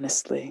things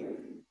honestly.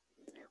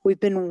 We've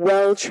been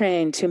well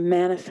trained to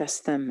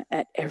manifest them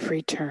at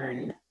every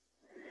turn.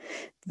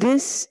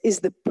 This is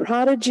the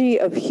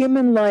prodigy of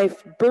human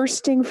life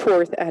bursting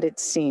forth at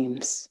its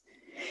seams.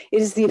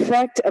 It is the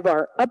effect of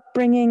our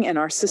upbringing and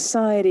our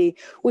society,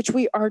 which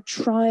we are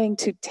trying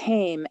to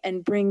tame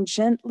and bring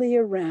gently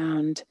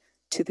around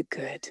to the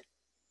good.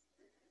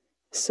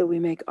 So we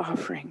make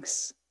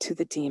offerings to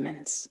the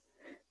demons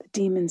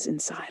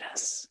inside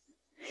us.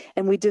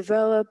 And we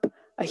develop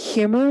a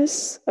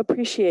humorous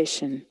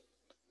appreciation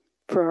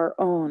for our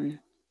own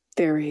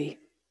very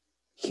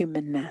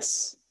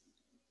humanness.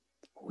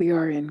 We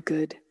are in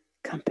good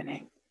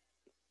company.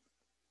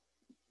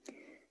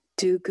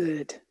 Do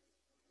good.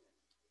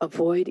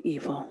 Avoid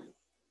evil.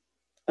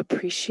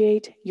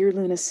 Appreciate your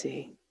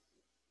lunacy.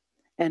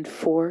 And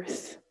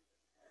fourth,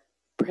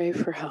 pray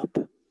for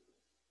help.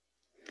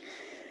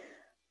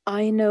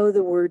 I know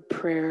the word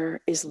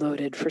prayer is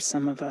loaded for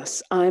some of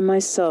us. I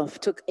myself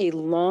took a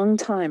long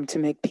time to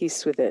make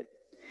peace with it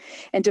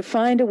and to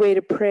find a way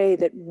to pray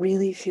that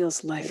really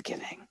feels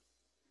life-giving.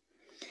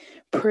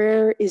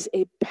 Prayer is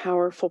a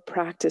powerful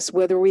practice,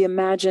 whether we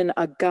imagine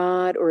a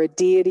God or a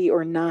deity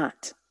or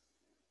not.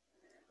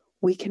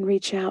 We can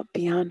reach out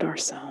beyond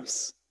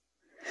ourselves.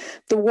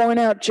 The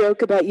worn-out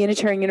joke about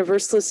Unitarian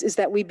Universalists is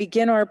that we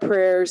begin our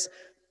prayers,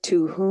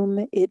 "To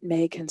whom it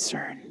may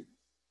concern."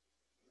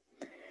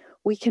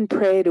 We can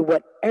pray to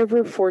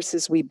whatever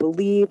forces we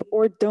believe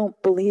or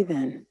don't believe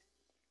in.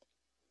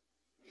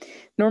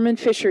 Norman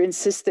Fisher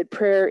insists that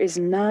prayer is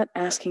not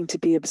asking to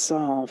be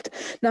absolved,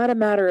 not a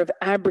matter of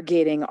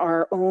abrogating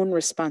our own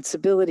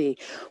responsibility.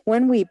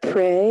 When we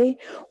pray,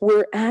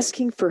 we're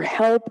asking for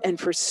help and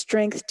for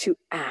strength to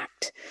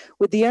act,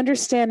 with the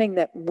understanding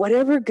that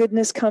whatever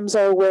goodness comes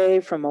our way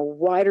from a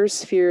wider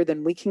sphere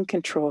than we can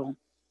control.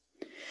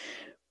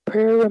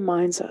 Prayer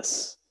reminds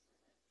us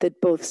that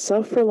both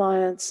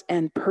self-reliance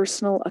and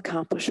personal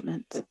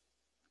accomplishment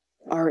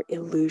are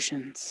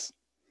illusions.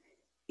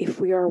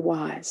 If we are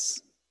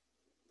wise,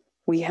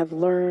 we have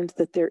learned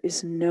that there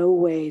is no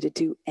way to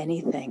do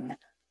anything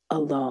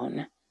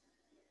alone,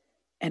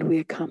 and we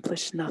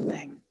accomplish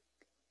nothing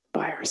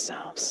by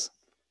ourselves.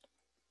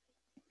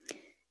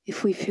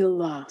 If we feel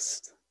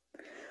lost,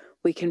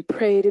 we can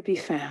pray to be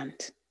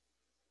found,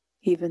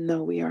 even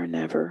though we are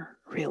never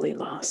really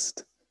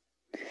lost.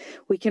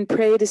 We can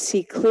pray to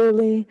see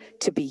clearly,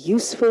 to be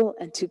useful,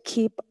 and to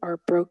keep our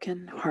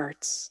broken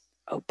hearts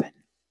open.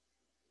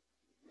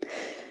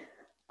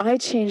 I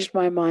changed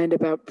my mind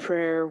about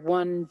prayer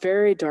one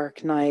very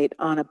dark night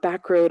on a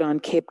back road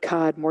on Cape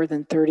Cod more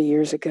than 30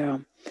 years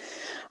ago.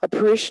 A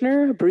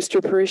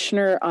Brewster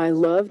parishioner I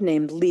loved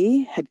named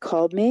Lee had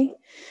called me.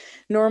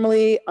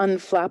 Normally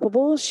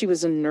unflappable, she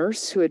was a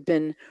nurse who had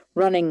been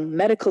running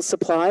medical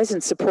supplies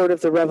in support of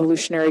the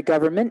revolutionary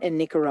government in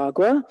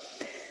Nicaragua.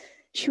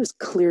 She was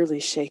clearly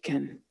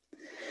shaken.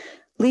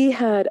 Lee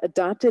had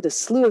adopted a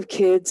slew of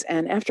kids,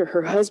 and after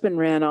her husband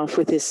ran off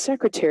with his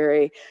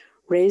secretary,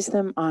 raised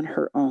them on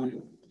her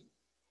own.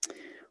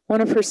 One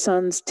of her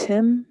sons,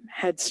 Tim,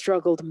 had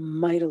struggled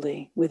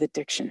mightily with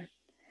addiction,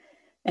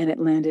 and it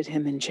landed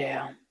him in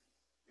jail.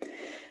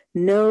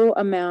 No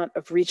amount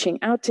of reaching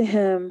out to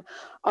him,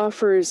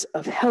 offers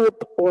of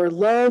help, or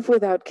love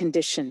without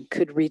condition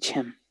could reach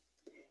him.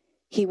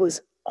 He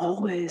was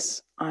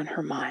always on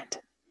her mind,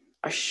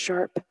 a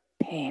sharp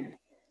pain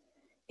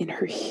in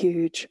her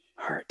huge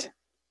heart.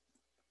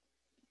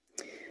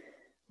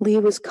 Lee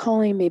was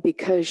calling me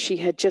because she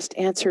had just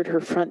answered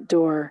her front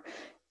door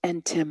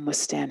and Tim was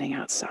standing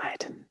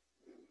outside.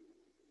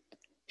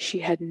 She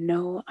had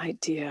no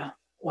idea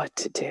what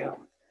to do.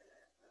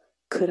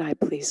 Could I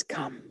please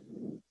come?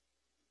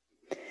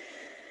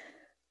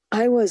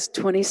 I was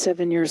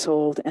 27 years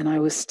old and I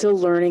was still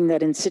learning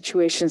that in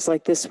situations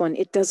like this one,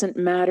 it doesn't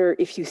matter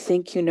if you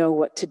think you know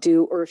what to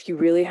do or if you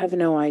really have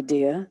no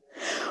idea,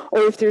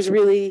 or if there's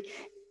really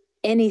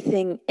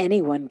anything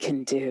anyone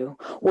can do.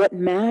 What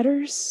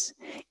matters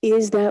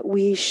is that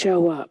we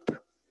show up.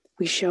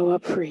 We show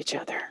up for each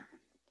other.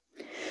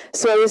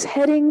 So I was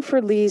heading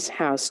for Lee's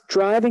house,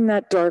 driving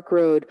that dark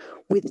road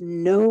with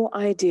no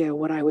idea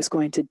what I was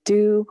going to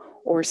do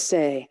or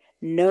say.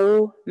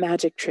 No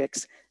magic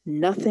tricks,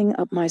 nothing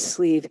up my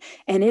sleeve.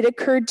 And it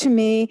occurred to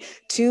me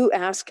to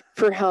ask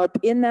for help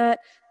in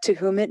that to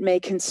whom it may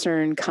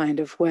concern kind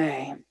of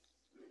way.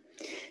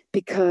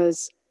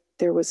 Because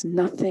there was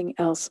nothing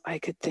else I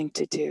could think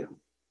to do.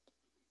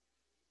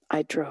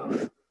 I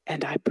drove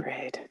and I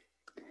prayed,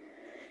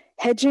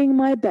 hedging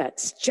my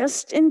bets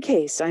just in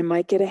case I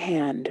might get a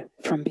hand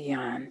from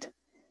beyond.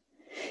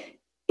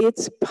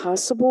 It's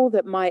possible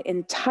that my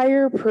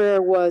entire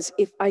prayer was,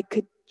 if I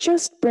could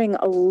just bring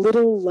a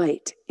little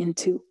light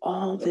into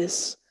all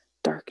this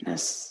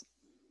darkness,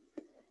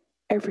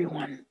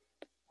 everyone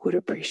would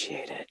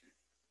appreciate it.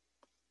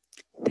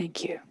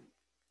 Thank you.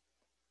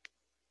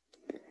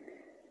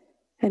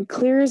 And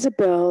clear as a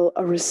bell,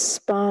 a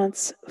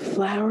response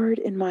flowered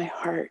in my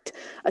heart,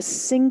 a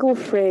single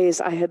phrase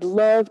I had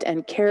loved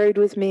and carried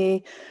with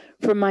me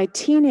from my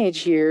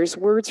teenage years,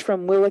 words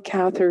from Willa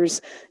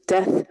Cather's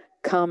Death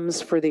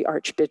Comes for the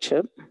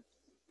Archbishop.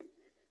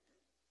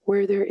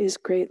 Where there is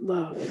great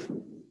love,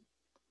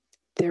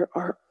 there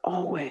are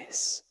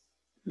always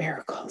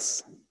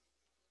miracles.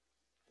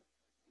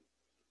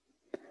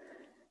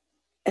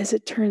 As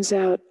it turns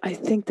out, I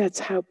think that's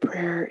how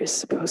prayer is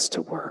supposed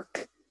to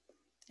work.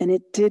 And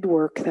it did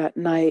work that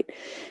night.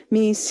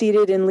 Me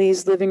seated in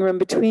Lee's living room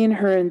between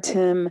her and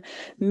Tim,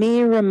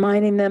 me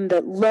reminding them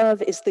that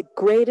love is the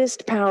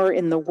greatest power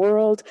in the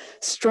world,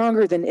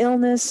 stronger than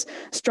illness,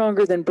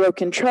 stronger than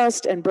broken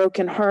trust and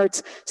broken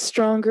hearts,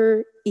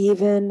 stronger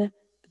even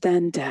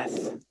than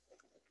death.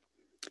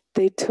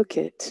 They took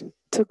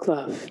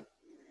love,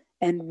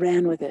 and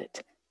ran with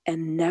it,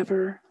 and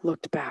never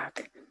looked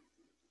back.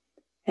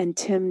 And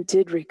Tim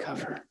did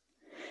recover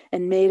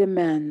and made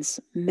amends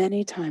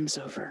many times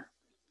over.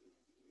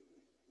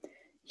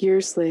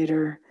 Years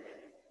later,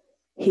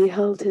 he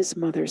held his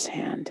mother's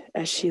hand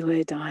as she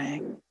lay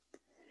dying,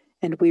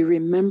 and we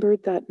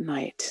remembered that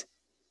night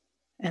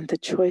and the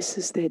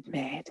choices they'd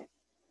made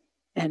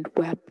and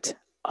wept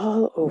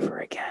all over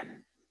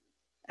again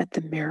at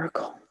the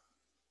miracle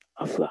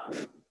of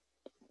love.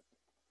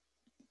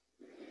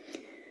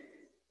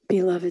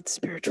 Beloved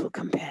spiritual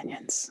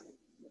companions,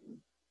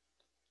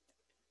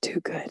 do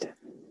good.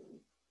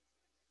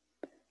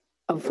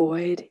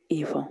 avoid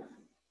evil.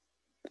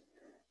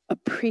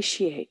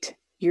 Appreciate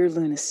your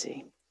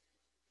lunacy.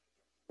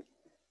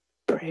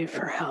 Pray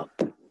for help.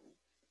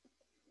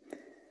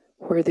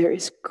 Where there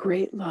is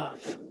great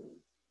love,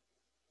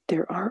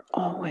 there are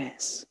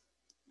always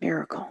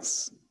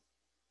miracles.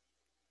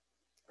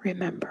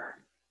 Remember,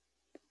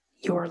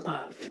 your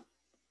love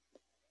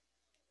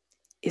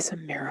is a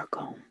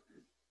miracle.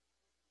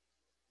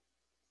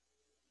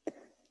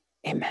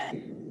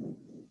 Amen.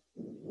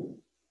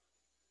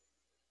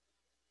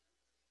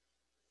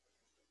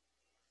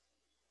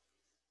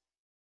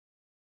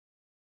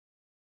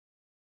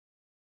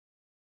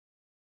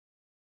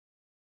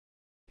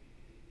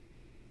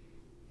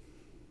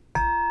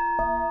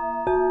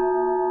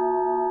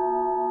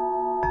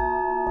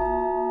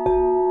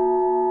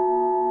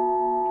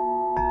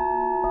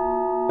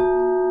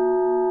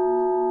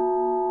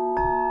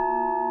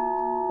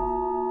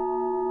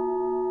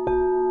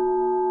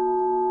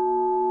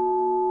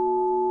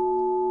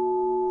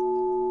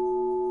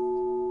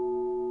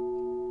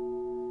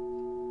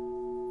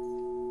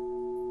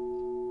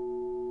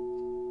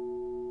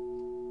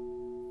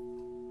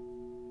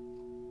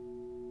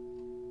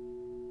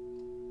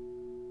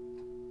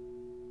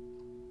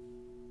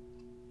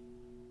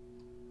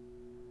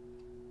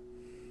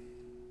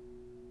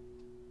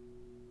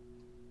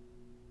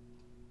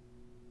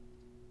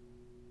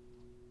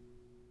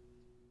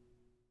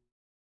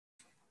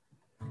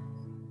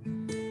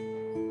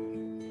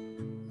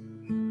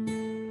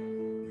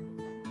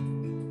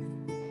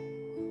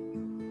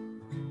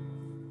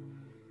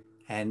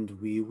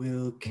 And we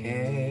will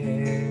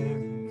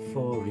care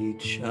for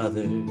each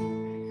other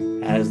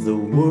as the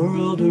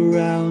world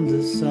around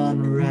us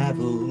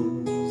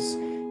unravels,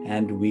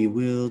 and we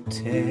will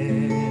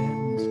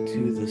tend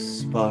to the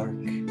spark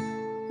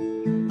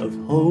of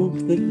hope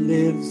that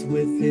lives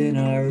within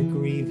our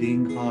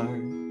grieving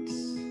hearts.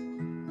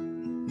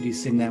 Do you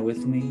sing that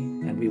with me?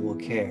 And we will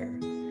care.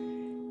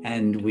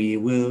 And we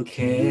will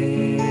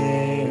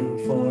care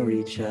for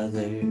each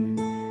other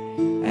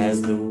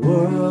as the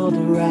world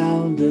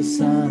around us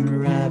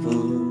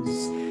unravels,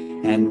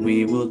 and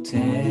we will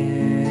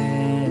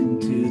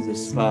tend to the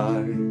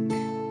spark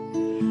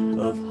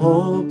of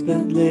hope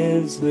that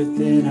lives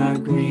within our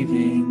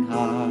grieving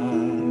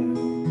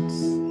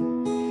hearts.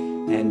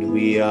 And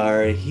we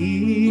are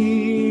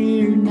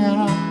here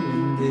now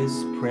in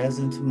this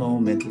present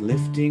moment,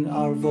 lifting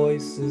our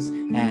voices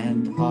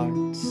and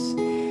hearts.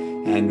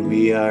 And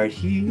we are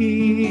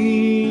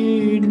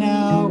here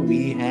now,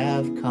 we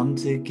have come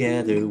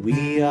together,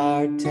 we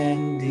are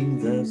tending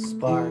the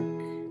spark.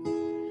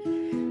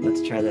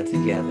 Let's try that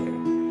together.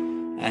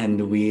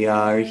 And we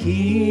are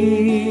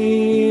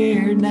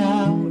here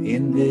now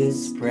in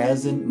this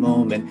present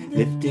moment,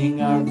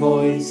 lifting our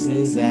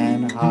voices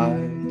and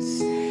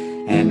hearts.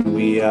 And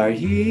we are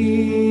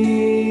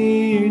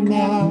here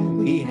now,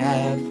 we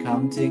have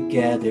come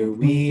together,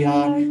 we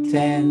are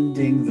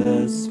tending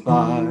the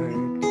spark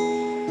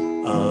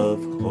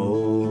of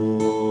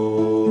hope.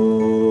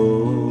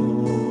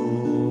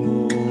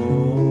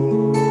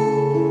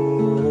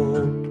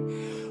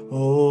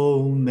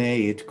 Oh,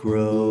 may it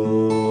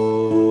grow.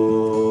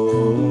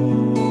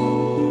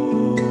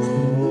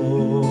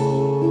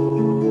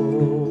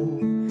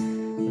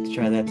 Let's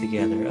try that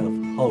together. Of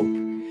hope,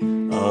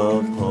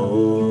 of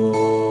hope.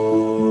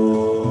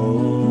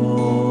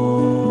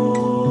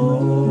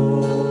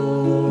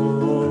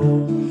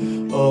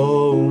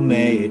 Oh,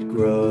 may it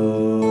grow.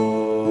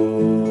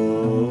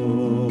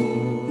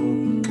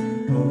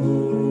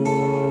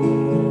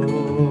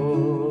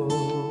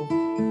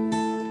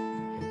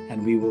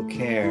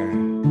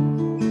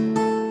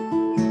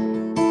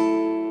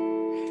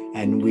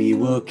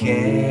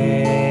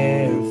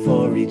 Care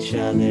for each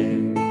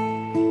other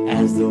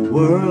as the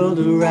world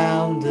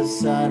around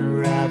us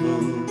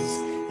unravels,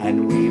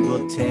 and we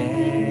will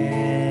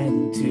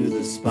tend to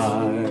the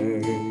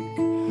spark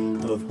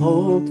of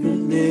hope that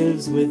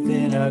lives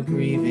within our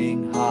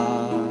grieving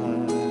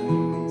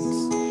hearts.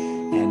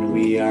 And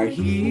we are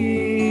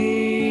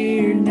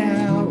here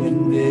now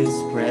in this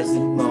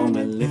present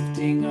moment,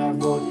 lifting our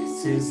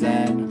voices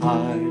and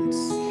hearts.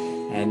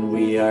 And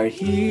we are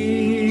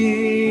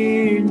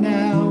here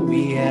now,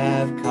 we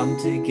have come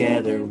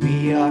together,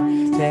 we are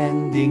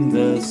tending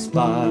the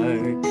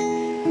spark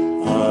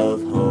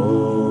of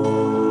hope.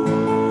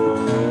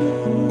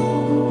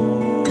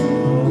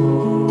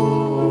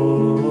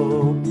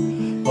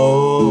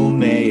 Oh,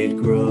 may it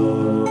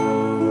grow.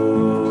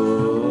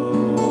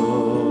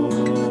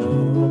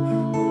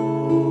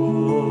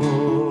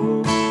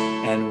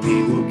 And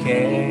we will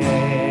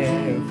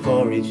care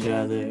for each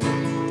other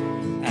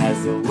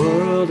as the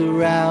world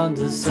around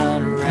us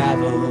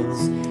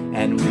unravels,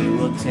 and we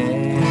will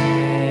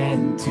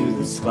tend to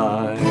the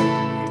spark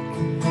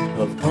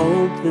of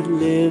hope that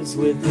lives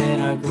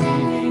within our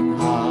grieving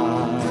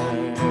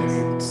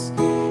hearts.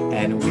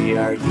 And we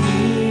are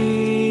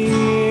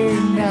here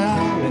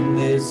now in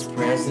this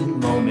present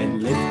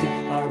moment,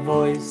 lifting our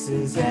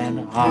voices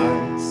and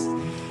hearts.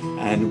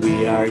 And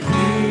we are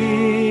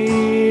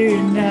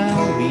here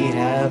now, we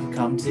have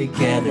come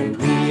together,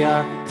 we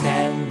are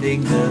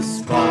tending the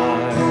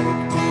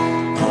spark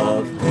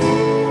of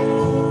hope.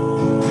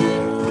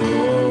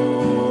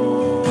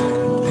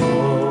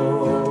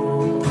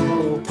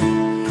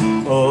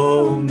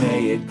 Oh,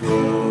 may it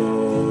grow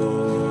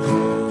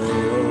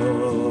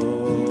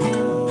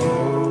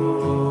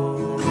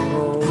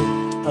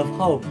of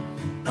hope,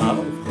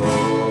 of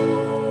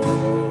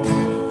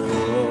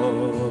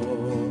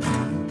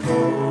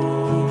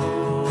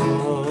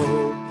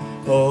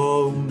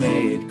oh,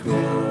 may it grow.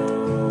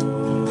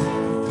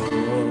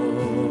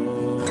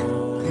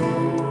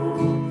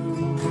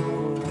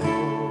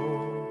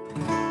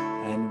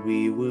 And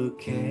we will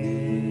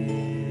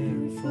care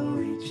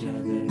for each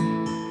other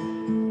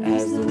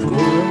as the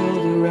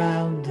world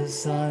around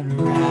us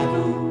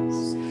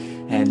unravels,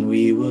 and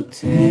we will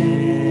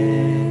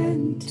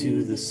tend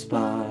to the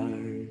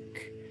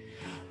spark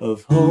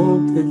of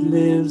hope that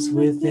lives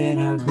within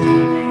our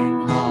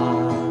beating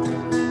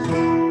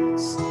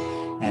hearts.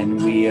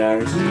 And we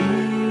are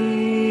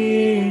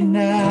here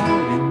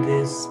now in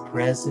this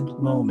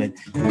present moment,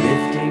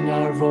 lifting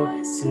our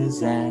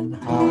voices and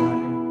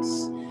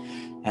hearts.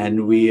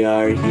 And we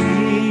are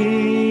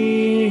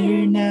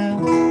here now,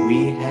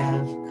 we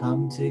have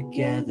come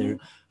together,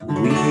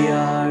 we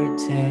are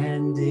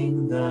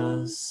tending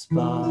the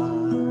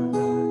spark.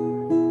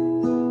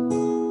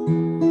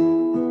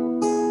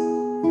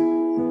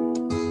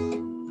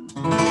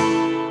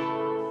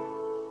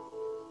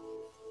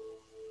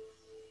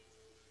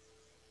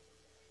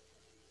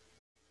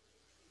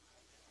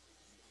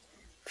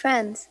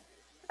 Friends,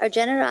 our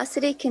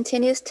generosity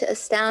continues to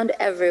astound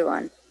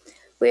everyone.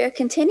 We are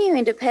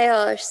continuing to pay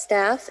all our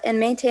staff and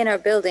maintain our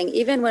building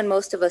even when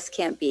most of us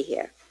can't be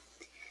here.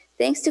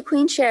 Thanks to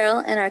Queen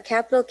Cheryl and our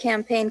Capital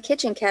Campaign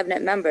Kitchen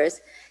Cabinet members,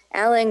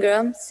 Al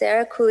Ingram,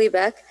 Sarah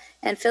Cooleybeck,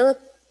 and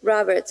Philip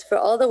Roberts for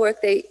all the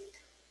work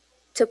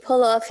to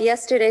pull off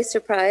yesterday's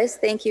surprise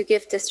thank you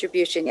gift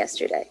distribution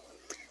yesterday.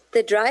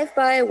 The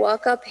drive-by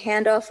walk-up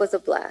handoff was a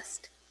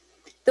blast.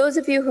 Those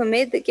of you who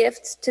made the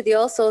gifts to the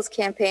All Souls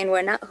campaign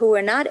who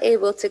were not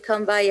able to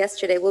come by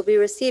yesterday will be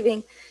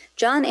receiving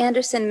John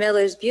Anderson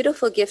Miller's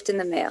beautiful gift in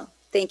the mail.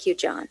 Thank you,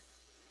 John.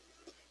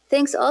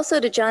 Thanks also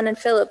to John and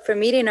Philip for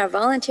meeting our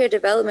volunteer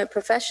development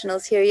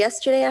professionals here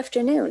yesterday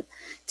afternoon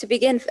to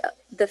begin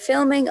the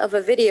filming of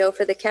a video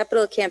for the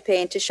Capital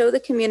Campaign to show the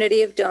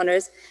community of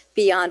donors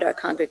beyond our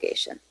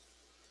congregation.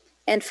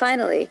 And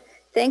finally,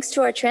 thanks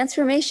to our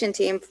transformation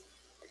team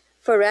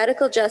for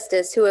Radical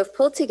Justice, who have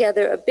pulled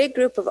together a big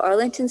group of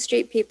Arlington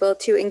Street people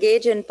to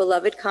engage in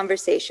Beloved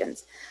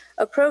Conversations,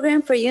 a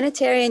program for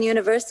Unitarian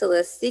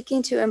Universalists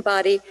seeking to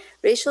embody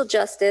racial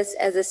justice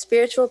as a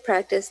spiritual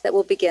practice that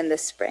will begin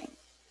this spring.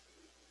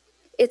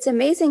 It's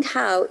amazing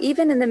how,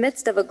 even in the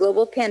midst of a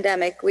global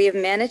pandemic, we have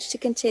managed to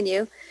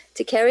continue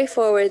to carry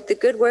forward the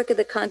good work of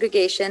the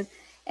congregation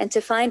and to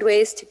find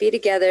ways to be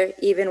together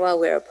even while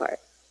we're apart.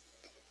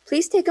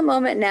 Please take a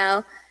moment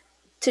now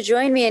to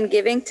join me in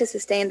giving to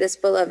sustain this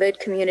beloved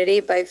community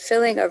by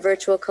filling our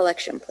virtual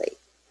collection plate.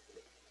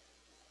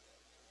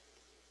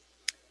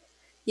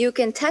 You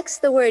can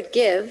text the word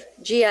GIVE,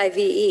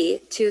 G-I-V-E,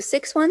 to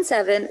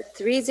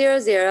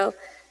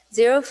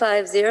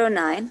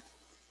 617-300-0509,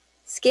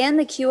 scan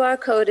the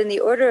QR code in the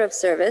order of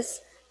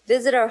service,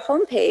 visit our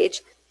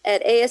homepage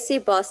at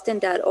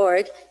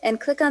ascboston.org,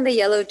 and click on the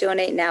yellow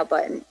Donate Now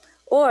button,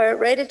 or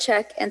write a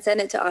check and send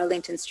it to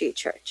Arlington Street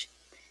Church.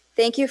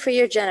 Thank you for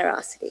your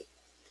generosity.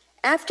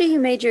 After you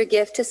made your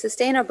gift to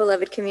sustain our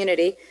beloved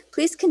community,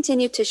 please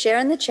continue to share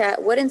in the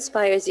chat what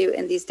inspires you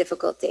in these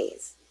difficult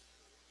days.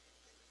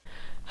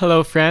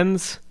 Hello,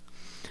 friends.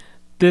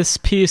 This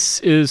piece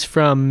is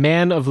from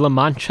Man of La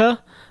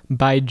Mancha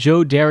by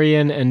Joe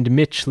Darian and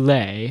Mitch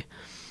Lay.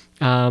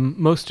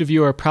 Most of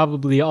you are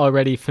probably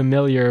already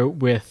familiar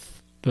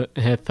with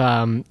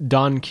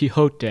Don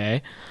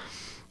Quixote,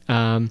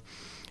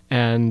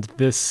 and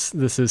this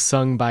is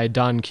sung by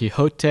Don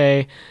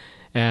Quixote,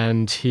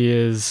 and he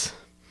is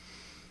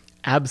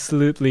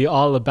absolutely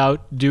all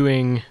about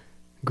doing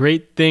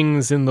great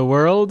things in the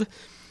world,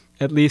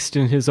 at least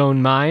in his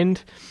own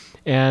mind,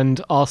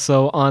 and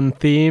also on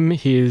theme,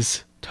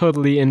 he's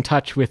totally in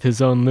touch with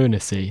his own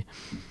lunacy.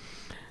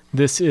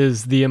 This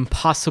is The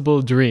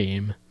Impossible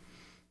Dream.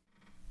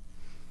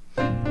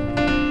 To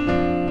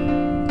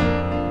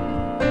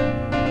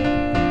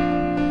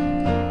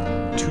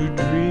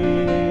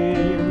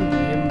dream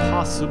the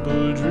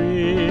impossible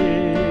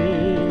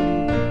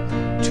dream,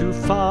 to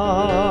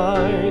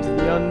fight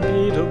the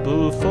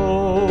unbeatable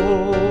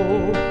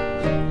foe,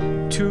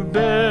 to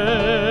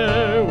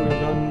bear with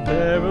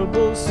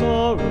unbearable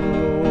sorrow,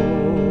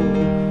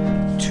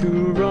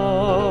 to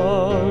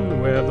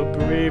run where the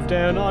brave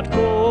dare not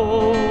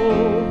go,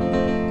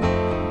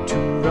 to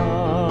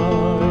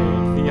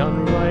right the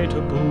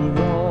unrightable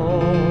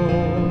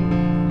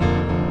wrong,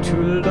 to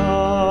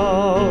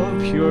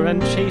love pure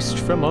and chaste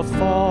from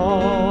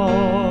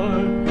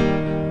afar,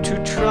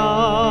 to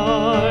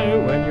try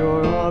when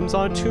your arms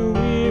are too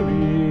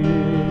weary,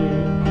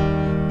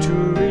 to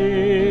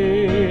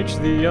reach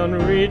the the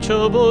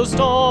unreachable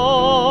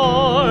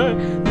star.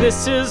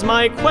 This is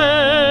my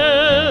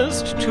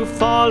quest, to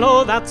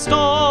follow that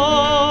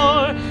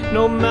star,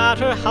 no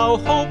matter how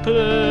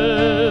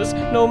hopeless,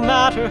 no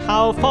matter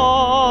how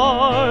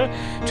far,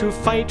 to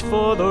fight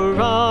for the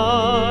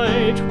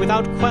right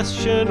without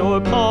question or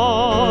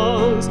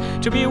pause,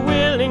 to be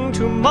willing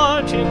to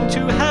march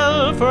into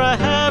hell for a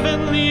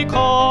heavenly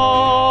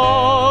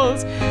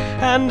cause.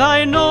 And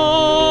I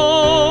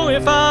know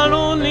if I'll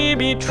only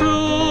be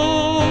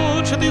true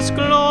to this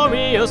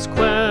glorious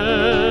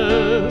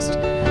quest,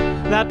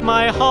 that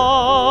my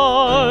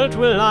heart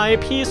will lie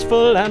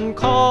peaceful and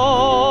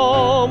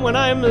calm when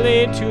I'm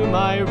laid to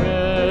my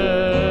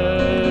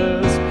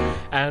rest.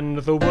 And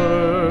the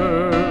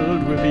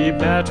world will be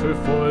better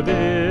for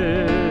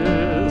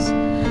this,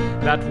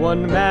 that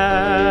one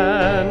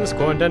man,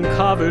 scorned and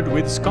covered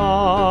with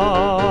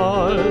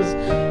scars,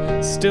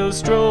 still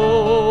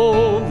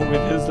strove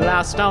with his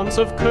last ounce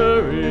of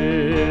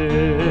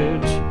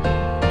courage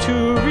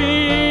to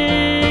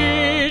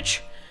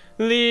reach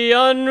the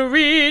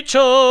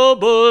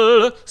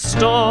unreachable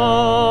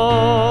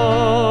stars.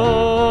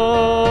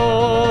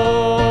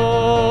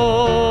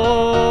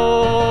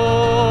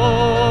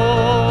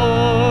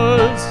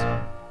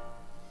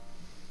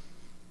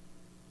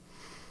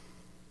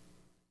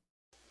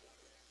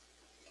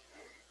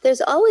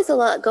 There's always a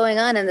lot going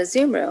on in the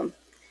Zoom room.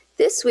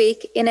 This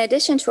week, in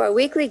addition to our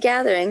weekly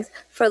gatherings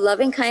for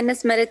loving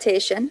kindness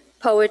meditation,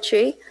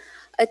 poetry,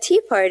 a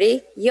tea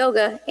party,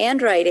 yoga,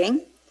 and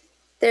writing,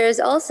 there is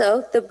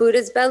also the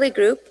Buddha's Belly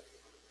Group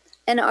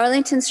and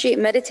Arlington Street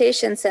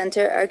Meditation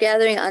Center are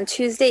gathering on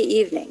Tuesday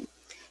evening.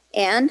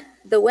 And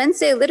the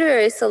Wednesday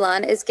Literary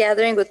Salon is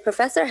gathering with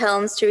Professor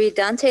Helms to read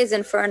Dante's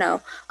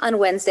Inferno on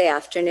Wednesday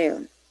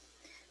afternoon.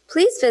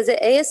 Please visit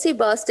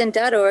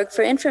ascboston.org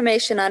for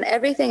information on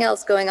everything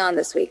else going on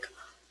this week.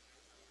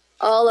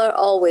 All are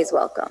always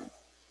welcome.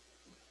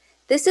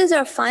 This is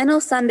our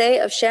final Sunday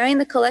of sharing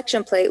the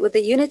collection plate with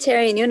the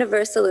Unitarian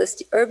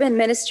Universalist Urban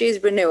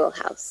Ministries Renewal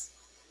House.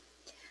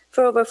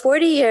 For over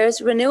 40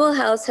 years, Renewal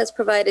House has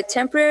provided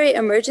temporary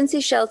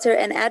emergency shelter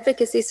and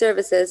advocacy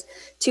services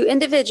to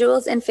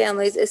individuals and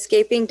families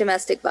escaping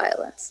domestic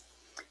violence.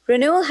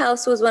 Renewal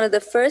House was one of the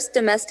first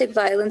domestic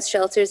violence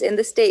shelters in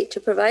the state to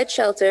provide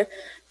shelter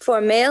for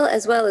male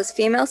as well as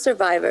female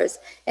survivors,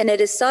 and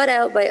it is sought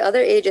out by other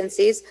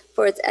agencies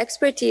for its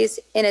expertise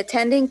in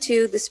attending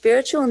to the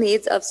spiritual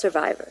needs of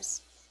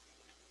survivors.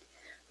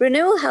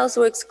 Renewal House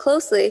works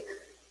closely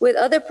with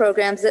other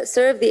programs that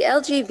serve the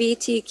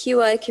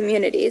LGBTQI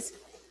communities,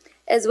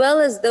 as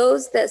well as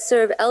those that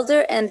serve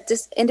elder and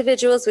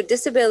individuals with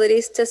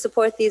disabilities to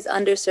support these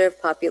underserved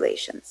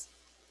populations.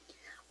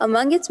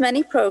 Among its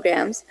many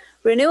programs,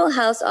 Renewal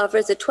House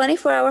offers a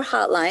 24-hour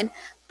hotline,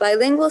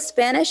 bilingual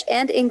Spanish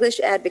and English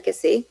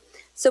advocacy,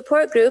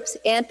 support groups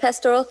and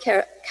pastoral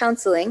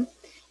counseling,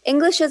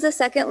 English as a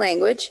second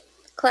language,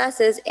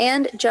 classes,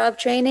 and job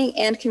training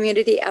and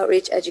community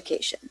outreach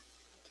education.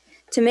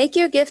 To make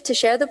your gift to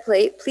share the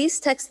plate, please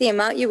text the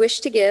amount you wish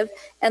to give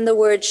and the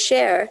word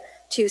SHARE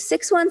to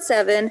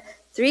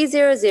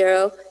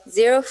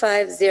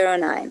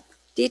 617-300-0509.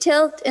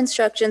 Detailed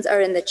instructions are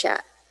in the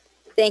chat.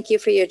 Thank you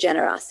for your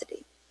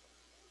generosity.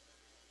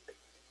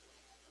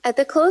 At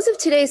the close of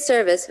today's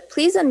service,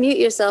 please unmute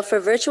yourself for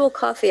virtual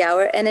coffee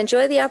hour and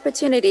enjoy the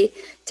opportunity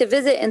to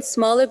visit in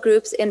smaller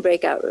groups in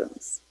breakout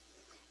rooms.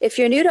 If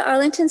you're new to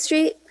Arlington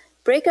Street,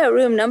 breakout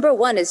room number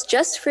 1 is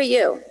just for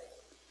you.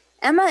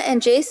 Emma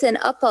and Jason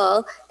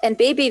Uppal and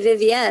baby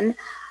Vivienne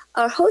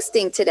are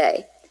hosting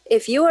today.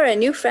 If you are a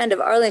new friend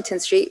of Arlington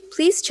Street,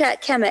 please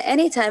chat Kim at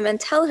any time and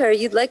tell her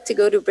you'd like to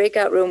go to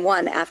breakout room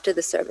 1 after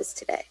the service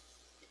today.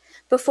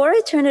 Before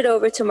I turn it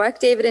over to Mark,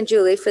 David, and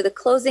Julie for the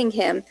closing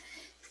hymn,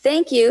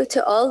 thank you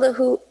to all of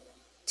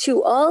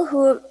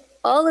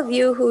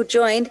you who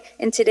joined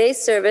in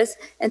today's service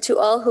and to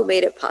all who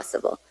made it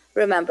possible.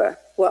 Remember,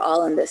 we're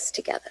all in this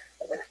together.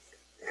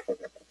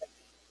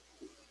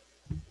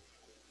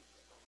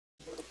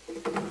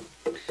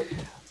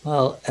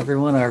 Well,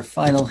 everyone, our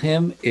final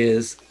hymn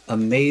is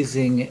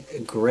Amazing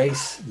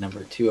Grace,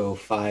 number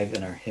 205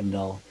 in our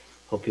hymnal.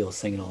 Hope you'll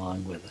sing it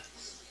along with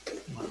us.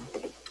 Wow.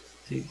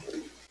 See.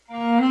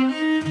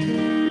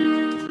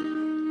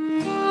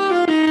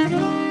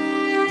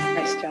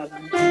 Nice job.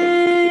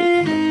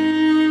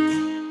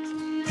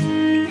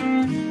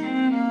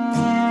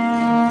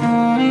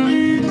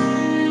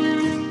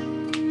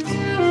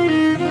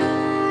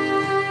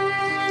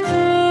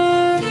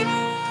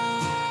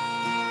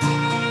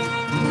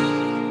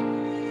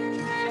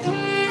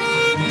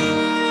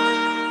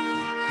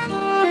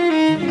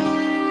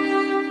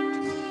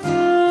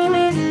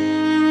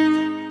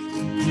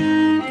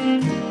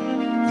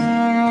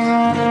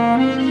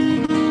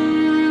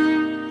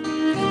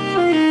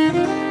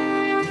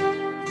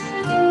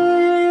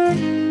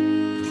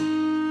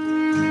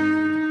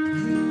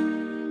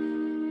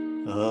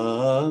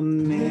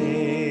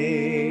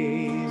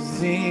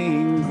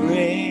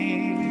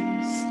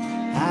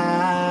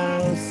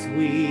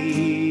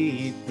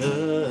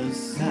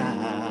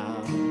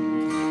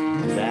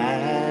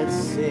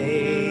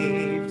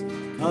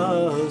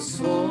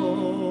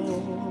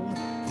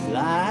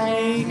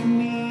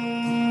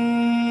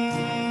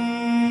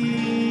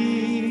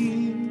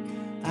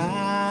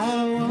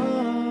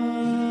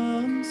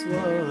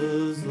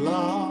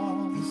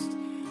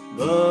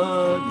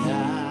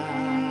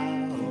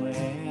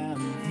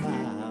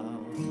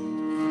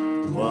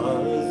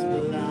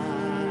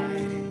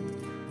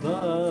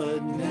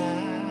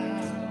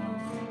 now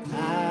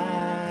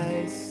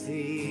I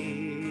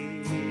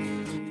see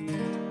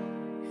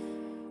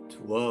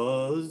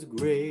 'twas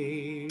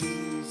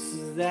grace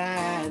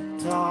that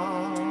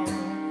taught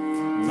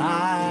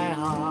my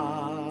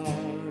heart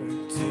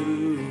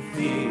to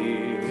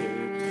fear,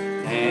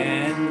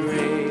 and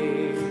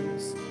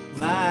grace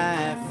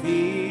my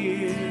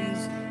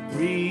fears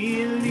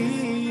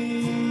relieve.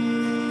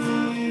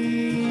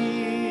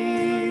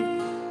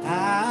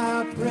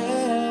 How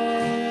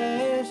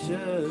precious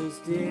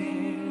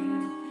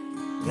dear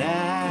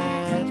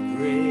that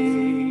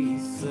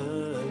grace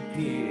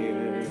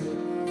appeared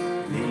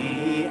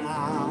the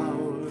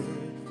hour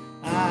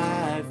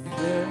I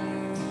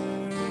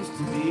first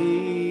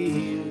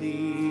believed.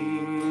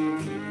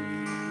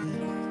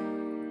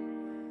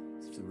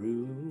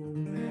 Through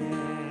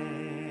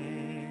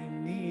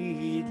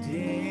many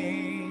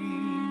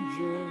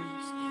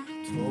dangers,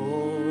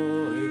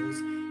 toils,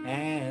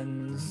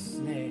 and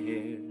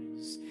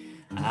snares,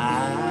 I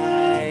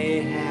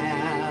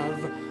have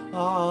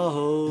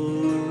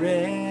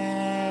already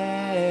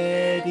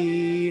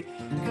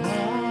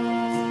come.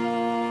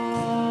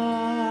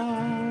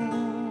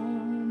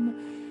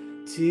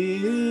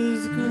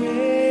 'Tis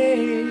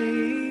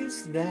grace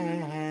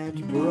that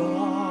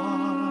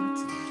brought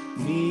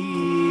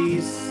me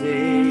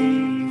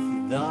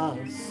safe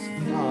thus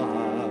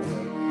far,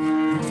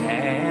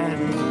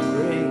 and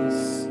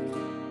grace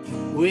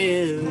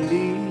will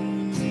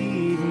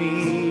lead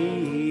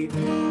me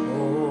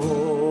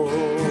home.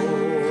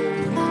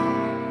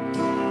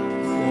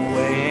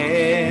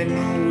 When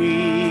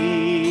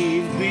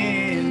we've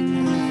been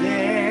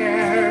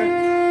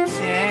there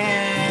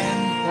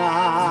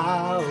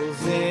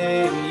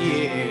 10,000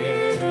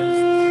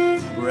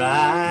 years,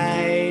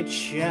 bright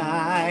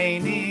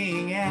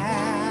shining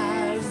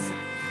as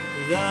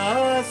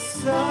the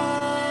sun,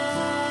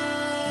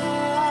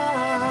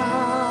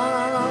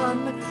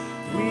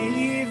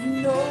 we've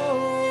no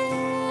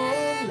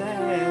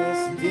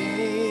less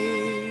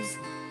days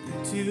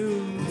to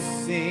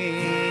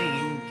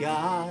sing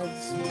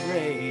God's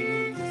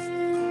praise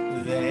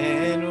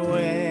than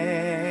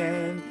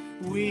when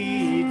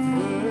we'd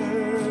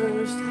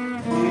first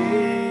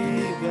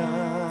begun.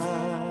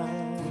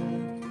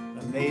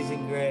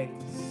 Amazing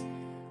grace,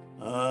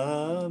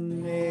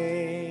 amazing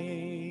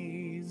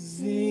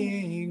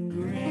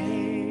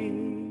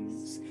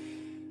grace,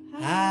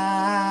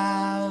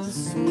 how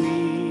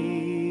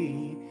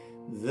sweet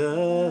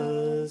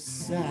the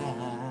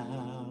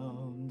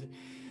sound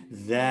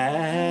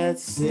that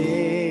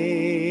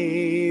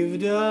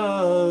saved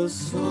a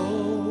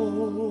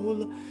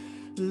soul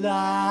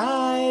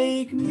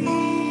like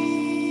me.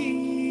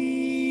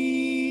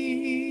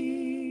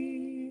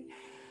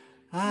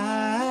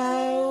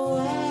 I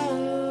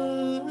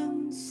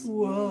once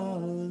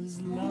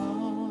was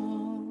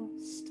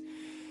lost,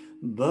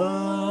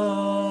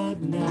 but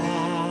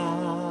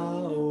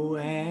now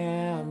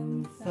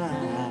am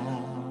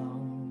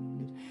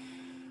found.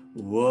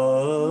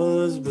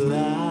 Was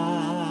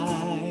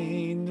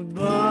blind,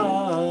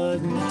 but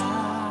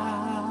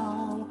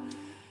now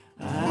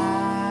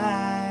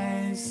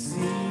I see.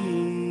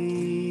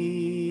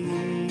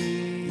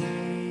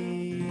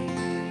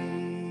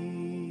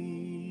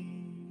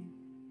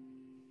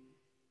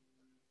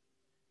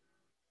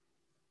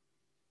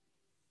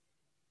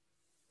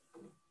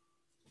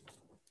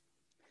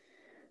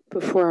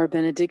 Before our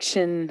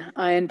benediction,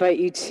 I invite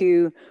you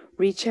to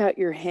reach out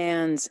your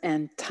hands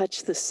and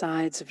touch the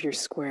sides of your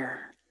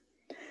square.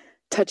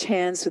 Touch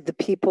hands with the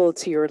people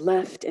to your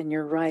left and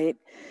your right,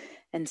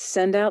 and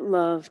send out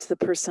love to the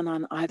person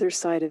on either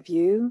side of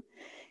you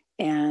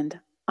and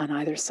on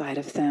either side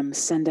of them.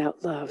 Send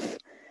out love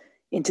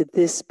into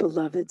this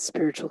beloved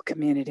spiritual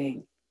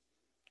community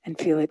and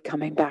feel it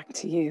coming back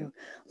to you.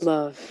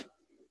 Love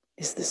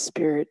is the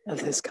spirit of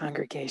this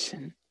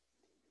congregation.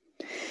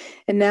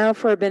 And now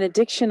for our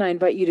benediction, I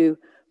invite you to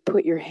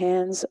put your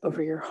hands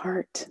over your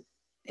heart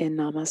in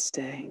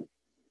Namaste.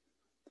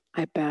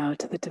 I bow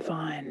to the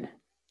divine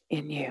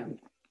in you.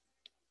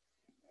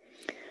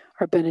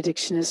 Our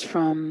benediction is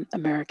from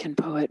American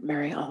poet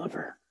Mary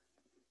Oliver.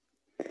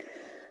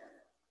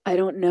 I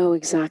don't know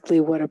exactly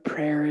what a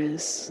prayer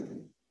is.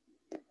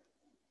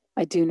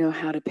 I do know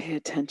how to pay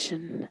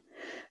attention,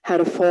 how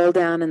to fall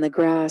down in the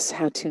grass,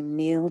 how to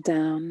kneel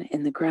down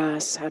in the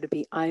grass, how to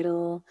be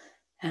idle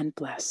and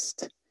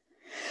blessed,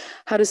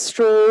 how to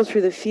stroll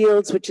through the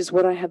fields, which is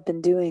what I have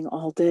been doing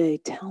all day.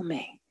 Tell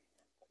me,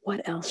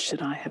 what else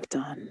should I have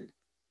done?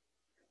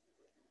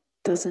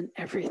 Doesn't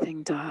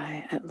everything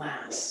die at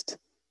last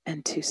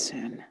and too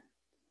soon?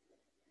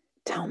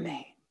 Tell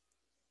me,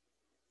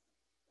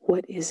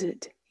 what is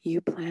it you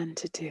plan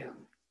to do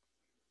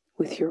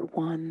with your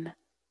one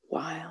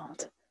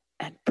wild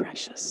and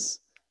precious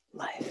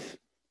life?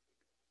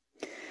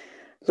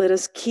 Let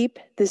us keep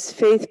this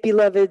faith,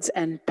 beloveds,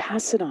 and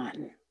pass it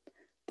on.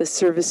 The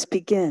service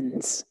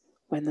begins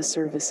when the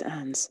service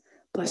ends.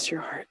 Bless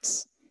your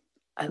hearts.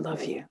 I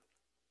love you.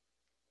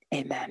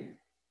 Amen.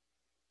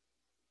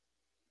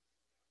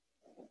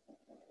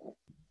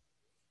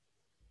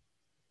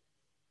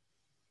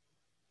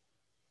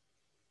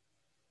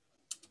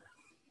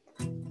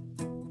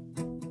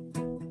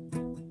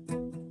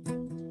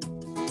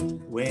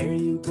 Where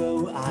you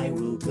go, I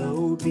will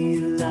go,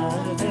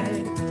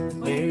 beloved.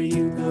 Where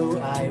you go,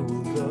 I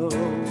will go.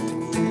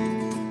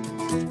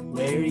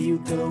 Where you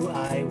go,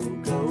 I will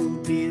go,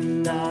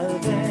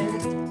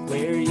 beloved.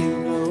 Where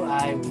you go,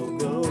 I will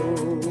go.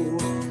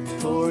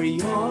 For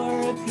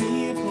your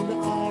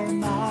people are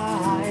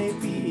my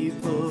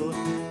people.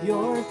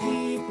 Your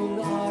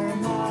people are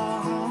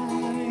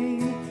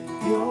mine.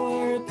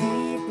 Your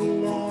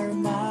people are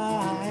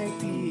my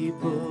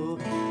people.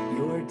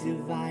 You're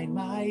divine,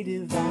 my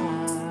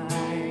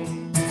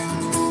divine.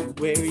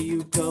 Where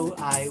you go,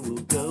 I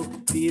will go,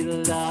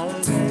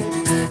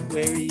 beloved.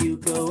 Where you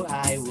go,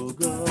 I will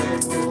go.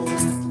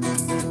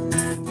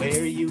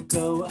 Where you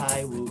go,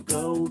 I will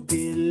go,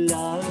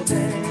 beloved.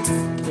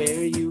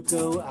 Where you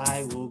go,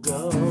 I will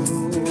go.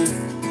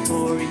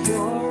 For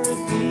your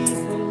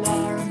people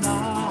are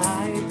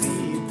my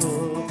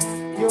people.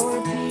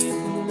 Your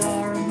people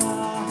are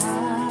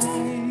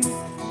mine.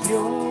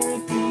 Your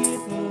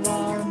people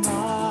are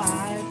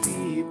my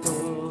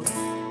people.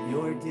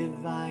 You're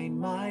divine,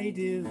 my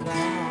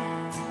divine.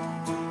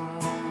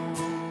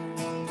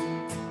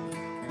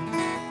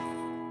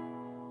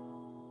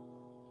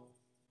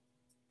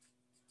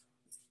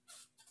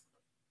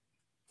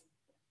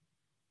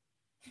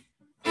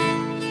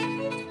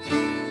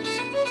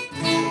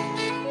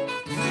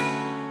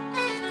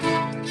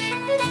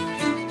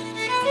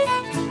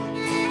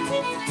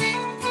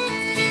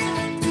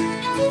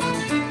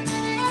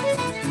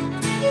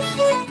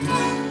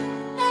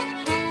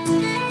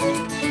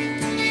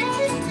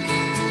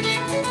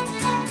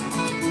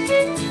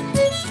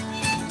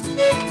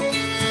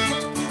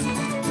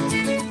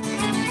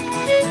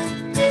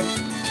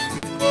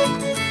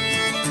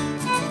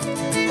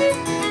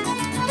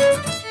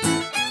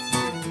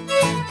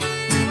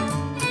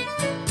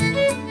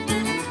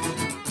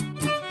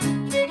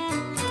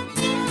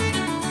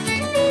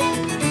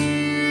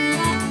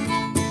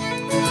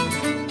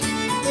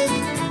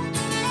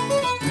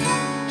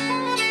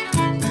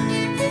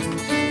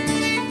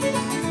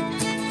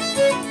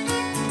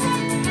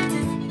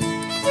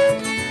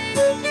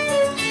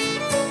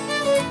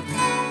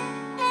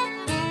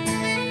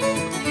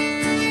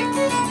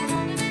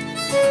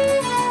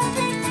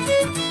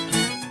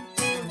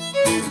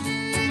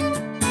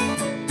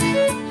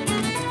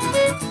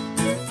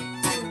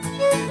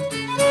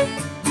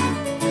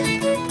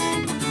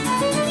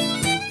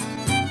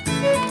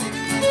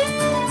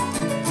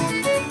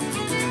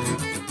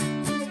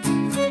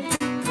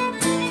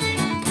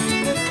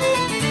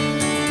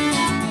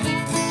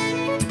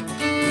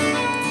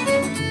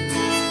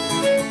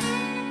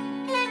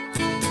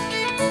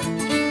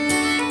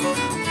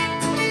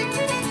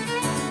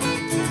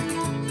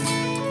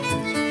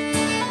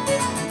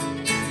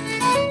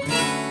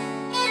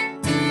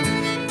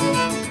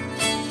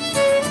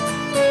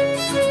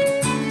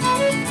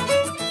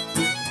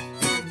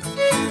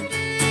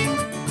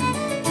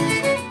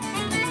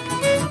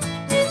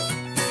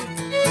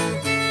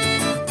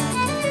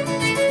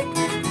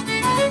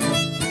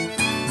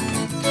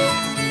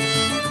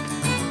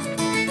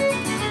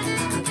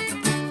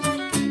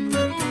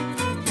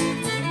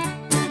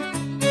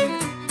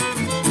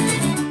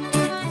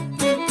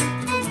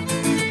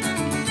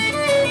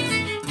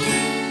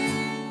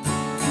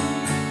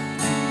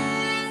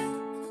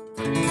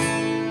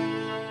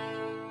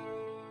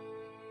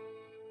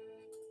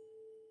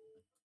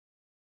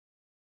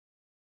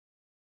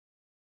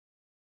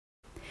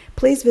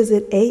 Please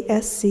visit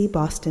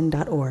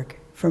ascboston.org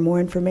for more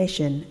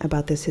information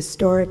about this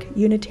historic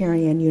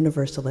Unitarian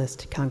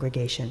Universalist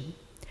congregation.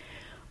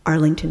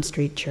 Arlington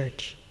Street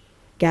Church,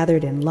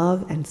 gathered in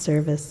love and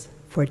service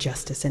for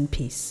justice and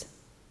peace.